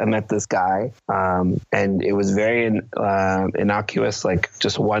bus I met this guy, and it was very innocuous, like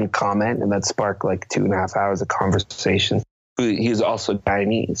just one comment, and that sparked like 2.5 hours of conversation. He was also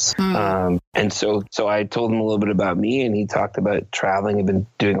Guyanese. And so I told him a little bit about me, and he talked about traveling. I've been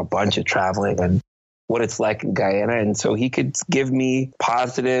doing a bunch of traveling and what it's like in Guyana. And so he could give me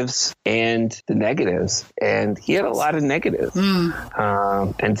positives and the negatives. And he had a lot of negatives. And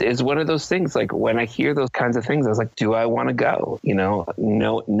it's one of those things, like when I hear those kinds of things, I was like, do I want to go? You know,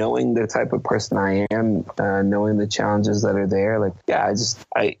 knowing the type of person I am, knowing the challenges that are there. Like, yeah,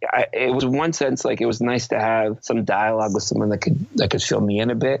 it was in one sense, like it was nice to have some dialogue with someone that could fill me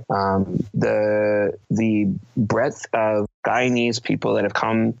in a bit. The breadth of Guyanese people that have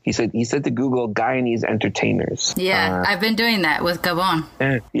come, he said to Google Guyanese entertainers. Yeah, I've been doing that with Gabon.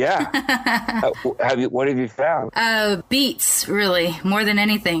 Yeah. What have you found? Beats, really, more than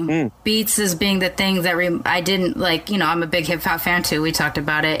anything. Beats is being the thing that I didn't like. You know, I'm a big hip hop fan too. We talked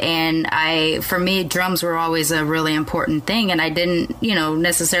about it, and for me, drums were always a really important thing, and I didn't, you know,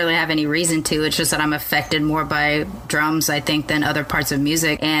 necessarily have any reason to. It's just that I'm affected more by drums, I think, than other parts of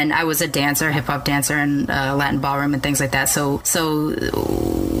music. And I was a dancer, hip hop dancer, and Latin ballroom and things like that. So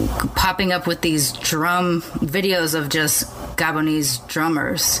popping up with these drum videos of just Gabonese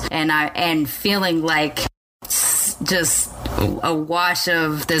drummers and feeling like just a wash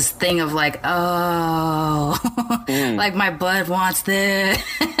of this thing of like, like my blood wants this.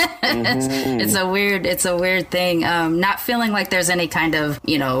 It's a weird thing. Not feeling like there's any kind of,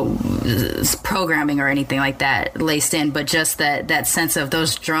 you know, programming or anything like that laced in, but just that sense of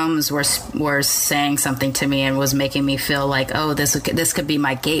those drums were saying something to me and was making me feel like, oh, this could be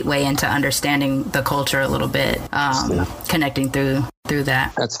my gateway into understanding the culture a little bit, connecting through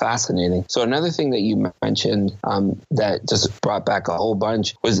that. That's fascinating. So another thing that you mentioned that just brought back a whole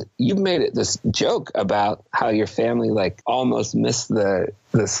bunch was you made this joke about how your family like almost missed the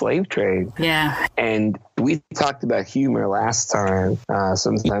slave trade. Yeah. And we talked about humor last time,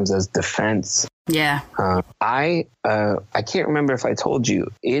 sometimes as defense. Yeah. I can't remember if I told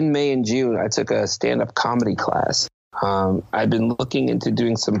you, in May and June, I took a stand-up comedy class. I've been looking into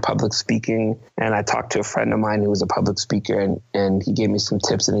doing some public speaking, and I talked to a friend of mine who was a public speaker, and he gave me some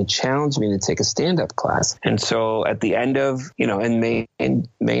tips, and he challenged me to take a stand-up class. And so at the end of, you know, in May and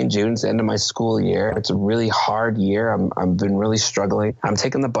June, it's the end of my school year. It's a really hard year. I've been really struggling. I'm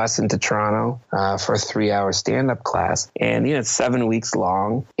taking the bus into Toronto for a 3-hour stand-up class, and you know, it's 7 weeks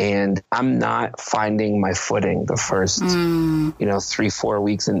long, and I'm not finding my footing the first, 3-4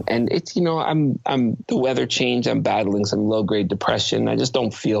 weeks, and it's, you know, I'm the weather changed. I'm battling some low-grade depression. I just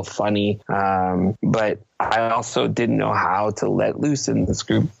don't feel funny. But I also didn't know how to let loose in this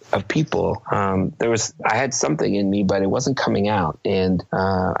group of people. I had something in me, but it wasn't coming out. And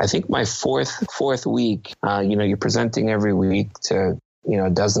I think my fourth week, you're presenting every week to, a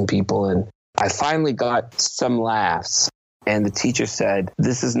dozen people. And I finally got some laughs. And the teacher said,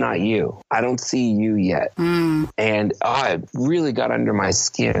 "This is not you. I don't see you yet." And it really got under my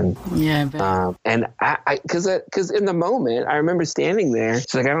skin. Yeah. And because in the moment, I remember standing there.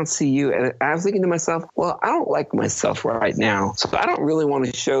 She's like, "I don't see you." And I was thinking to myself, well, I don't like myself right now. So I don't really want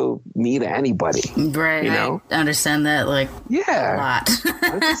to show me to anybody. Right. I understand that. Like, a lot.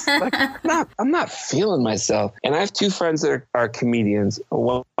 I'm just like, I'm not feeling myself. And I have two friends that are comedians.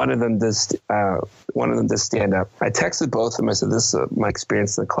 One of them does stand up. I texted both of them. I said, "This is my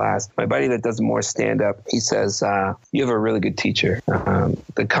experience in the class." My buddy that does more stand up, he says, "You have a really good teacher."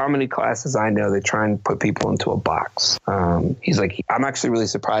 The comedy classes I know, they try and put people into a box. He's like, "I'm actually really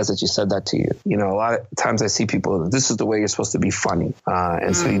surprised that you said that to you. A lot of times I see people, this is the way you're supposed to be funny.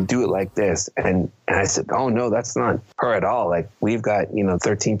 And so you do it like this." And I said, "Oh no, that's not her at all. Like, we've got,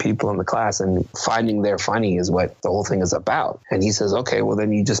 13 people in the class, and finding they're funny is what the whole thing is about." And he says, "Okay, well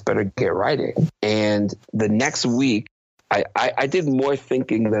then you just better get writing." And the next week, I did more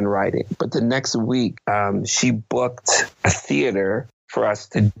thinking than writing, but the next week, she booked a theater for us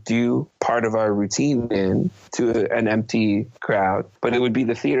to do part of our routine in to an empty crowd, but it would be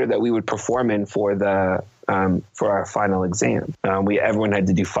the theater that we would perform in for our final exam. Everyone had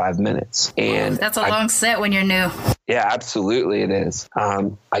to do 5 minutes, and that's a long set when you're new. Yeah, absolutely it is.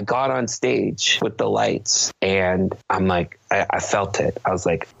 I got on stage with the lights and I'm like, I felt it. I was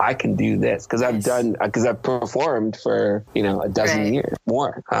like, I can do this because I've performed for, a dozen years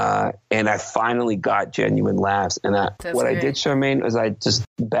more. And I finally got genuine laughs. And what I did, Charmaine, was I just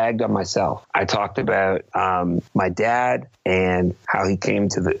bagged on myself. I talked about my dad and how he came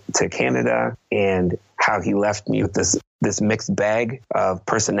to Canada and how he left me with this mixed bag of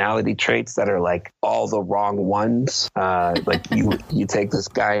personality traits that are like all the wrong ones. Like you take this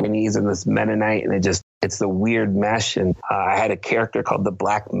Guyanese and this Mennonite and it's the weird mesh. And I had a character called the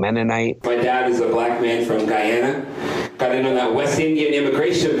Black Mennonite. My dad is a black man from Guyana. Got in on that West Indian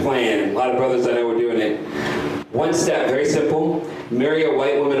immigration plan. A lot of brothers I know were doing it. One step, very simple. Marry a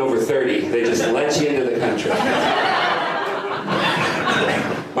white woman over 30. They just let you into the country.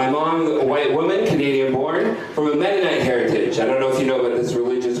 My mom, a white woman, Canadian-born, from a Mennonite heritage. I don't know if you know about this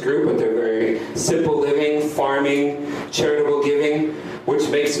religious group, but they're very simple living, farming, charitable giving, which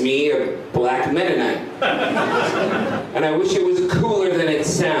makes me a black Mennonite. And I wish it was cooler than it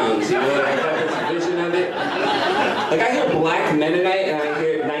sounds. You know, like I got this vision of it. Like I hear black Mennonite and I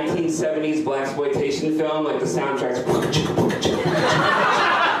hear 1970s blaxploitation film, like the soundtrack's.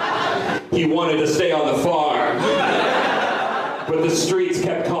 He wanted to stay on the farm, but the streets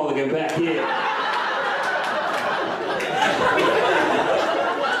kept calling him back in.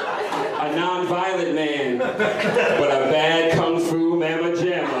 A non-violent man, but a bad kung fu mama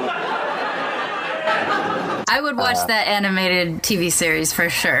jamma. I would watch that animated TV series for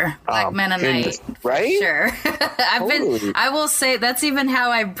sure. Black Mennonite, right? Sure. I will say that's even how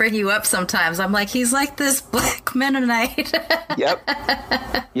I bring you up sometimes. I'm like, he's like this Black Mennonite. Yep.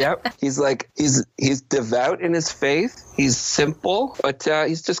 He's devout in his faith. He's simple, but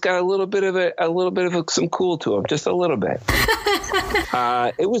he's just got a little bit of some cool to him, just a little bit.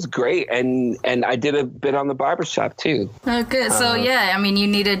 It was great, and I did a bit on the barbershop too. Oh, good. So I mean, you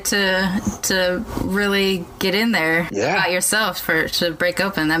needed to really get in there about yourself to break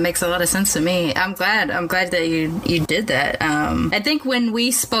open. That makes a lot of sense to me. I'm glad that you did that. I think when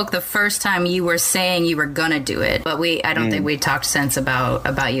we spoke the first time, you were saying you were gonna do it, but I don't think we talked sense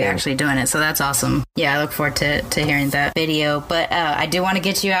about you actually doing it. So that's awesome. Yeah, I look forward to hearing that video. But I do want to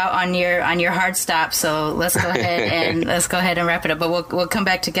get you out on your hard stop. So let's go ahead and wrap it up. But we'll come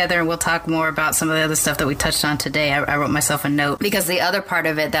back together and we'll talk more about some of the other stuff that we touched on today. I wrote myself a note because the other part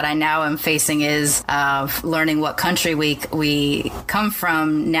of it that I now am facing is learning what country we come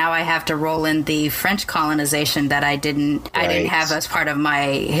from. Now I have to roll in the French colonization that I didn't have as part of my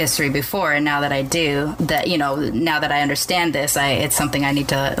history before, and now that I do, that now that I understand this, it's something I need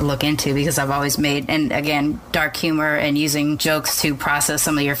to look into because I've always made, and again, dark humor and using jokes to process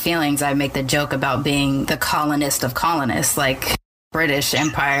some of your feelings. I make the joke about being the colonist of colonists, like British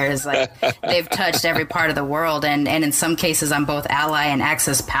Empire is like they've touched every part of the world, and in some cases I'm both ally and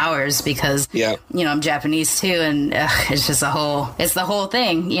Axis powers because I'm Japanese too, and it's just the whole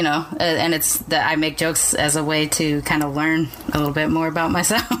thing, and it's that I make jokes as a way to kind of learn a little bit more about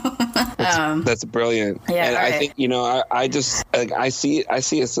myself. That's brilliant. Yeah, and I think I just I see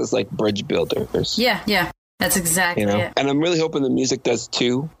us as like bridge builders. Yeah. That's exactly it. And I'm really hoping the music does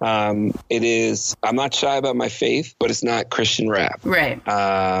too. I'm not shy about my faith, but it's not Christian rap. Right.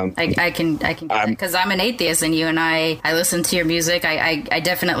 I can because I'm an atheist, and you and I listen to your music. I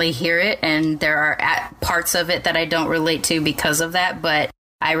definitely hear it, and there are parts of it that I don't relate to because of that, but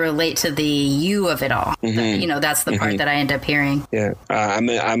I relate to the you of it all. Mm-hmm. That's the part that I end up hearing. Yeah. I'm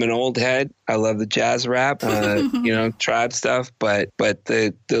an old head. I love the jazz rap, tribe stuff, but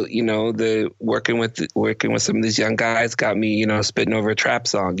the working with some of these young guys got me, spitting over a trap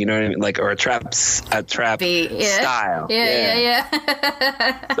song, you know what I mean? Like, or a trap style.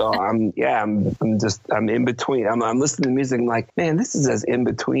 Yeah. So I'm in between. I'm listening to music and like, man, this is as in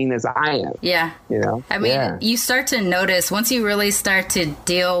between as I am. Yeah. I mean, you start to notice once you really start to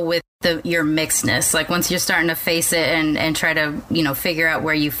deal with your mixedness, like once you're starting to face it and try to, figure out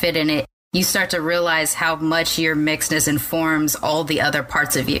where you fit in it, you start to realize how much your mixedness informs all the other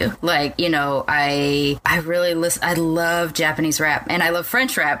parts of you. Like, I really listen. I love Japanese rap and I love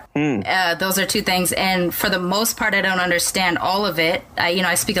French rap. Those are two things. And for the most part, I don't understand all of it.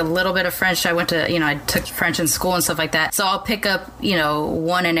 I speak a little bit of French. I went to, I took French in school and stuff like that. So I'll pick up,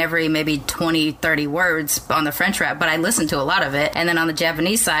 one in every maybe 20, 30 words on the French rap, but I listen to a lot of it. And then on the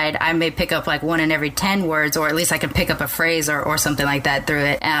Japanese side, I may pick up like one in every 10 words, or at least I can pick up a phrase or something like that through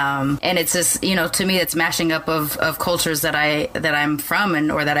it. And it's just, you know, to me, it's mashing up of cultures that I'm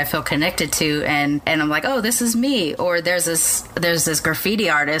from or that I feel connected to. And I'm like, oh, this is me. Or there's this graffiti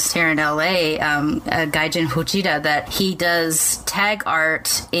artist here in LA, Gaijin Fujita, that he does tag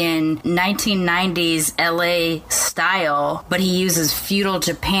art in 1990s LA style, but he uses feudal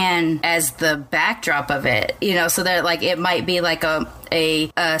Japan as the backdrop of it, you know, so that like it might be like a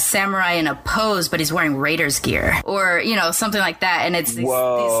samurai in a pose, but he's wearing Raiders gear, or you know, something like that. And it's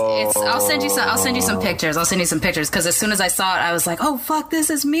I'll send you some pictures because as soon as I saw it, I was like, oh fuck, this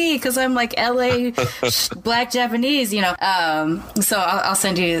is me, because I'm like LA black Japanese, you know. So I'll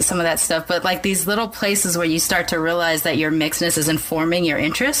send you some of that stuff. But like these little places where you start to realize that your mixedness is informing your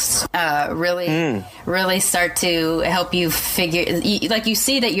interests, really start to help you like you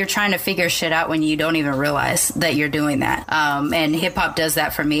see that you're trying to figure shit out when you don't even realize that you're doing that. And hip hop does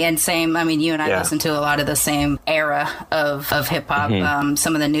that for me. And same, I mean, you and I listen to a lot of the same era of hip hop.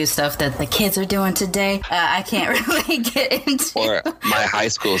 Some of the new stuff that the kids are doing today, I can't really get into. Or my high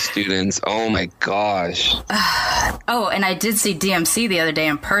school students. Oh my gosh. And I did see DMC the other day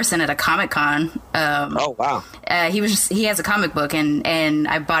in person at a Comic-Con. Oh wow. He has a comic book, and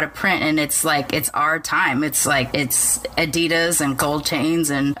I bought a print, and it's like, it's our time. It's like, it's Adidas and gold chains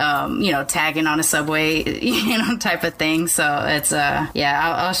and, you know, tagging on a subway, you know, type of thing. So it's,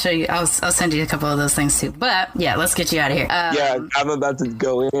 I'll show you, I'll send you a couple of those things too. But yeah, let's get you out of here. I'm about to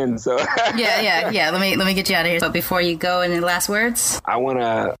go in. So yeah. Let me get you out of here. But before you go, any last words? I want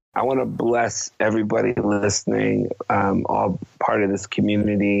to bless everybody listening, all part of this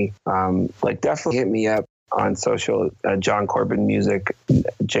community. Like definitely hit me up on social, John Corbin Music,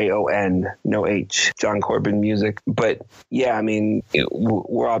 JON, no H, John Corbin Music. But yeah, I mean,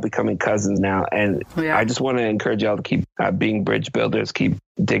 we're all becoming cousins now. And I just want to encourage y'all to keep being bridge builders, keep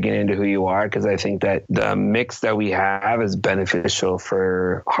digging into who you are, because I think that the mix that we have is beneficial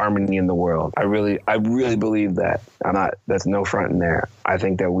for harmony in the world. I really believe that. That's no front in there. I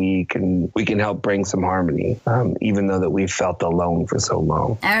think that we can help bring some harmony, even though that we've felt alone for so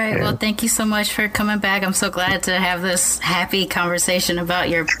long. All right. Well, thank you so much for coming back. I'm so glad to have this happy conversation about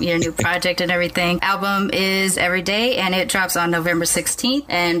your new project and everything. Album is Every Day, and it drops on November 16th.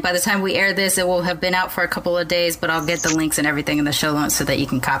 And by the time we air this, it will have been out for a couple of days, but I'll get the links and everything in the show notes so that you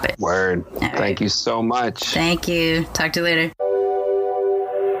can cop it. Word. Right. Thank you so much. Thank you. Talk to you later.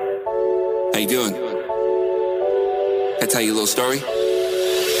 How you doing? Can I tell you a little story?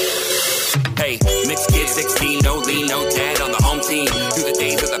 Hey, mixed kid, 16, no lean, no dad on the home team. Through the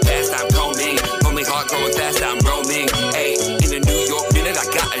days of the past, I'm combing. Only heart growing fast, I'm roaming. Hey, in a New York minute, I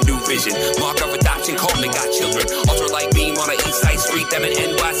got a new vision. Mark of adoption, called me, got children. Ultralight beam on a East Side street, them in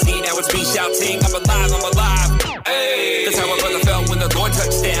NYC. Now it's me shouting, I'm alive, I'm alive. Hey, that's how my brother felt when the Lord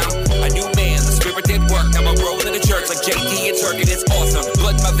touched down. A new man, the spirit did work. I'm a roll in the church like JD and Turk, and it's awesome.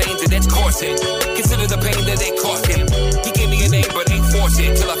 Blood in my veins and it's coursing. Consider the pain that they cost him. He gave me a name, but ain't forced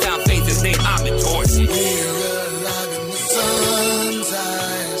it. Till I found faith, his name, I'm endorsing. We're alive in the sun's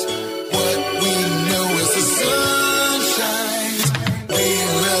eyes. What we know is the sunshine. We're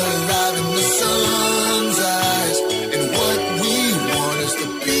alive in the sun's eyes. And what we want is to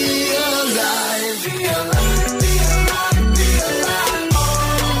be alive. Be alive, be alive, be alive.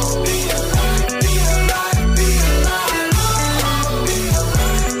 Oh, be alive, be alive, be alive. Oh, be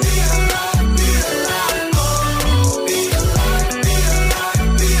alive, be alive, be alive. Oh, be alive, be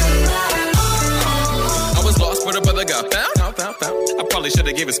alive, be alive. I was lost, but a brother got found. I probably should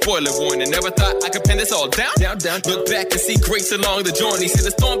have gave a spoiler warning. Never thought I could pin this all down. Look back and see grace along the journey. See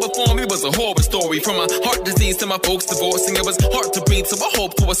the storm before me was a horror story. From my heart disease to my folks divorcing, it was hard to breathe, so I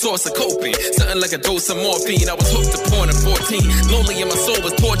hoped for a source of coping. Something like a dose of morphine. I was hooked to porn at 14. Lonely and my soul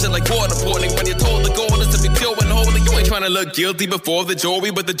was tortured like waterboarding. When you're told the goal is to be pure and holy, you ain't trying to look guilty before the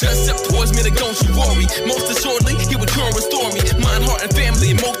jury. But the judge stepped towards me like, don't you worry. Most assuredly, he would try and restore me. Mind, heart, and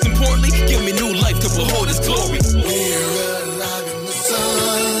family. And most importantly, give me new life to behold his glory. We're alive in the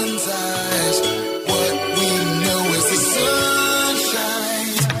sun's eyes. What we know is the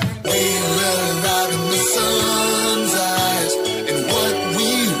sunshine. We're alive in the sun's eyes. And what we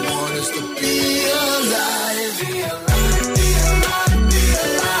want is to be alive. Be alive, be alive, be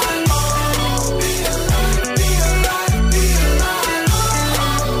alive. Oh, be alive, be alive, be alive.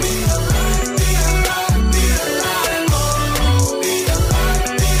 Oh, be alive, be alive, be alive. Oh, be alive,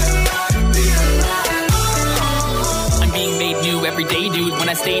 be alive, be alive. I'm being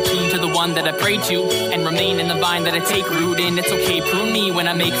stay tuned to the one that I pray to, and remain in the vine that I take root in. It's okay, prune me when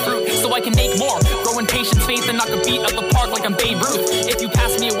I make fruit, so I can make more. Grow in patience, faith, and knock a beat out the park like I'm Babe Ruth. If you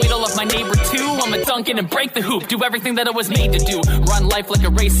pass me a weight, I'll love my neighbor too. I'm a Duncan and break the hoop, do everything that I was made to do. Run life like a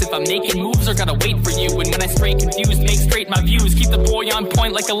race, if I'm making moves or gotta wait for you. And when I stray confused, make straight my views. Keep the boy on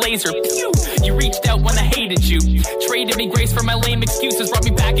point like a laser. Pew! You reached out when I hated you. Traded me grace for my lame excuses. Brought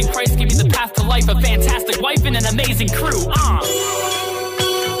me back in Christ, gave me the path to life. A fantastic wife and an amazing crew.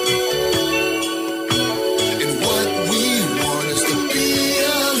 And what we want is to be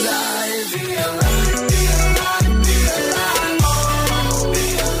alive. Be alive.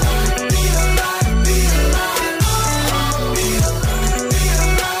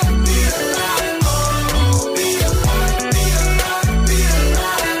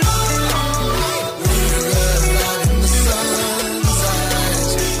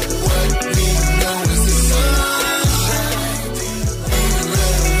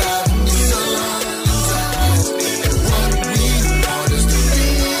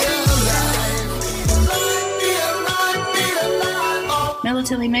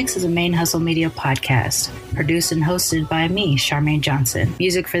 Militarily Mix is a Main Hustle Media podcast, produced and hosted by me, Charmaine Johnson.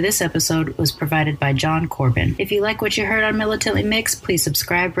 Music for this episode was provided by John Corbin. If you like what you heard on Militantly Mix, please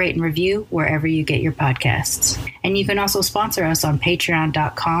subscribe, rate, and review wherever you get your podcasts. And you can also sponsor us on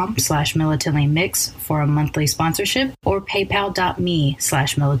patreon.com/militantlymix for a monthly sponsorship, or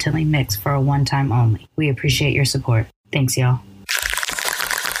paypal.me/militantlymix for a one-time only. We appreciate your support. Thanks, y'all.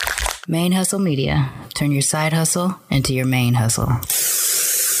 Main Hustle Media. Turn your side hustle into your main hustle.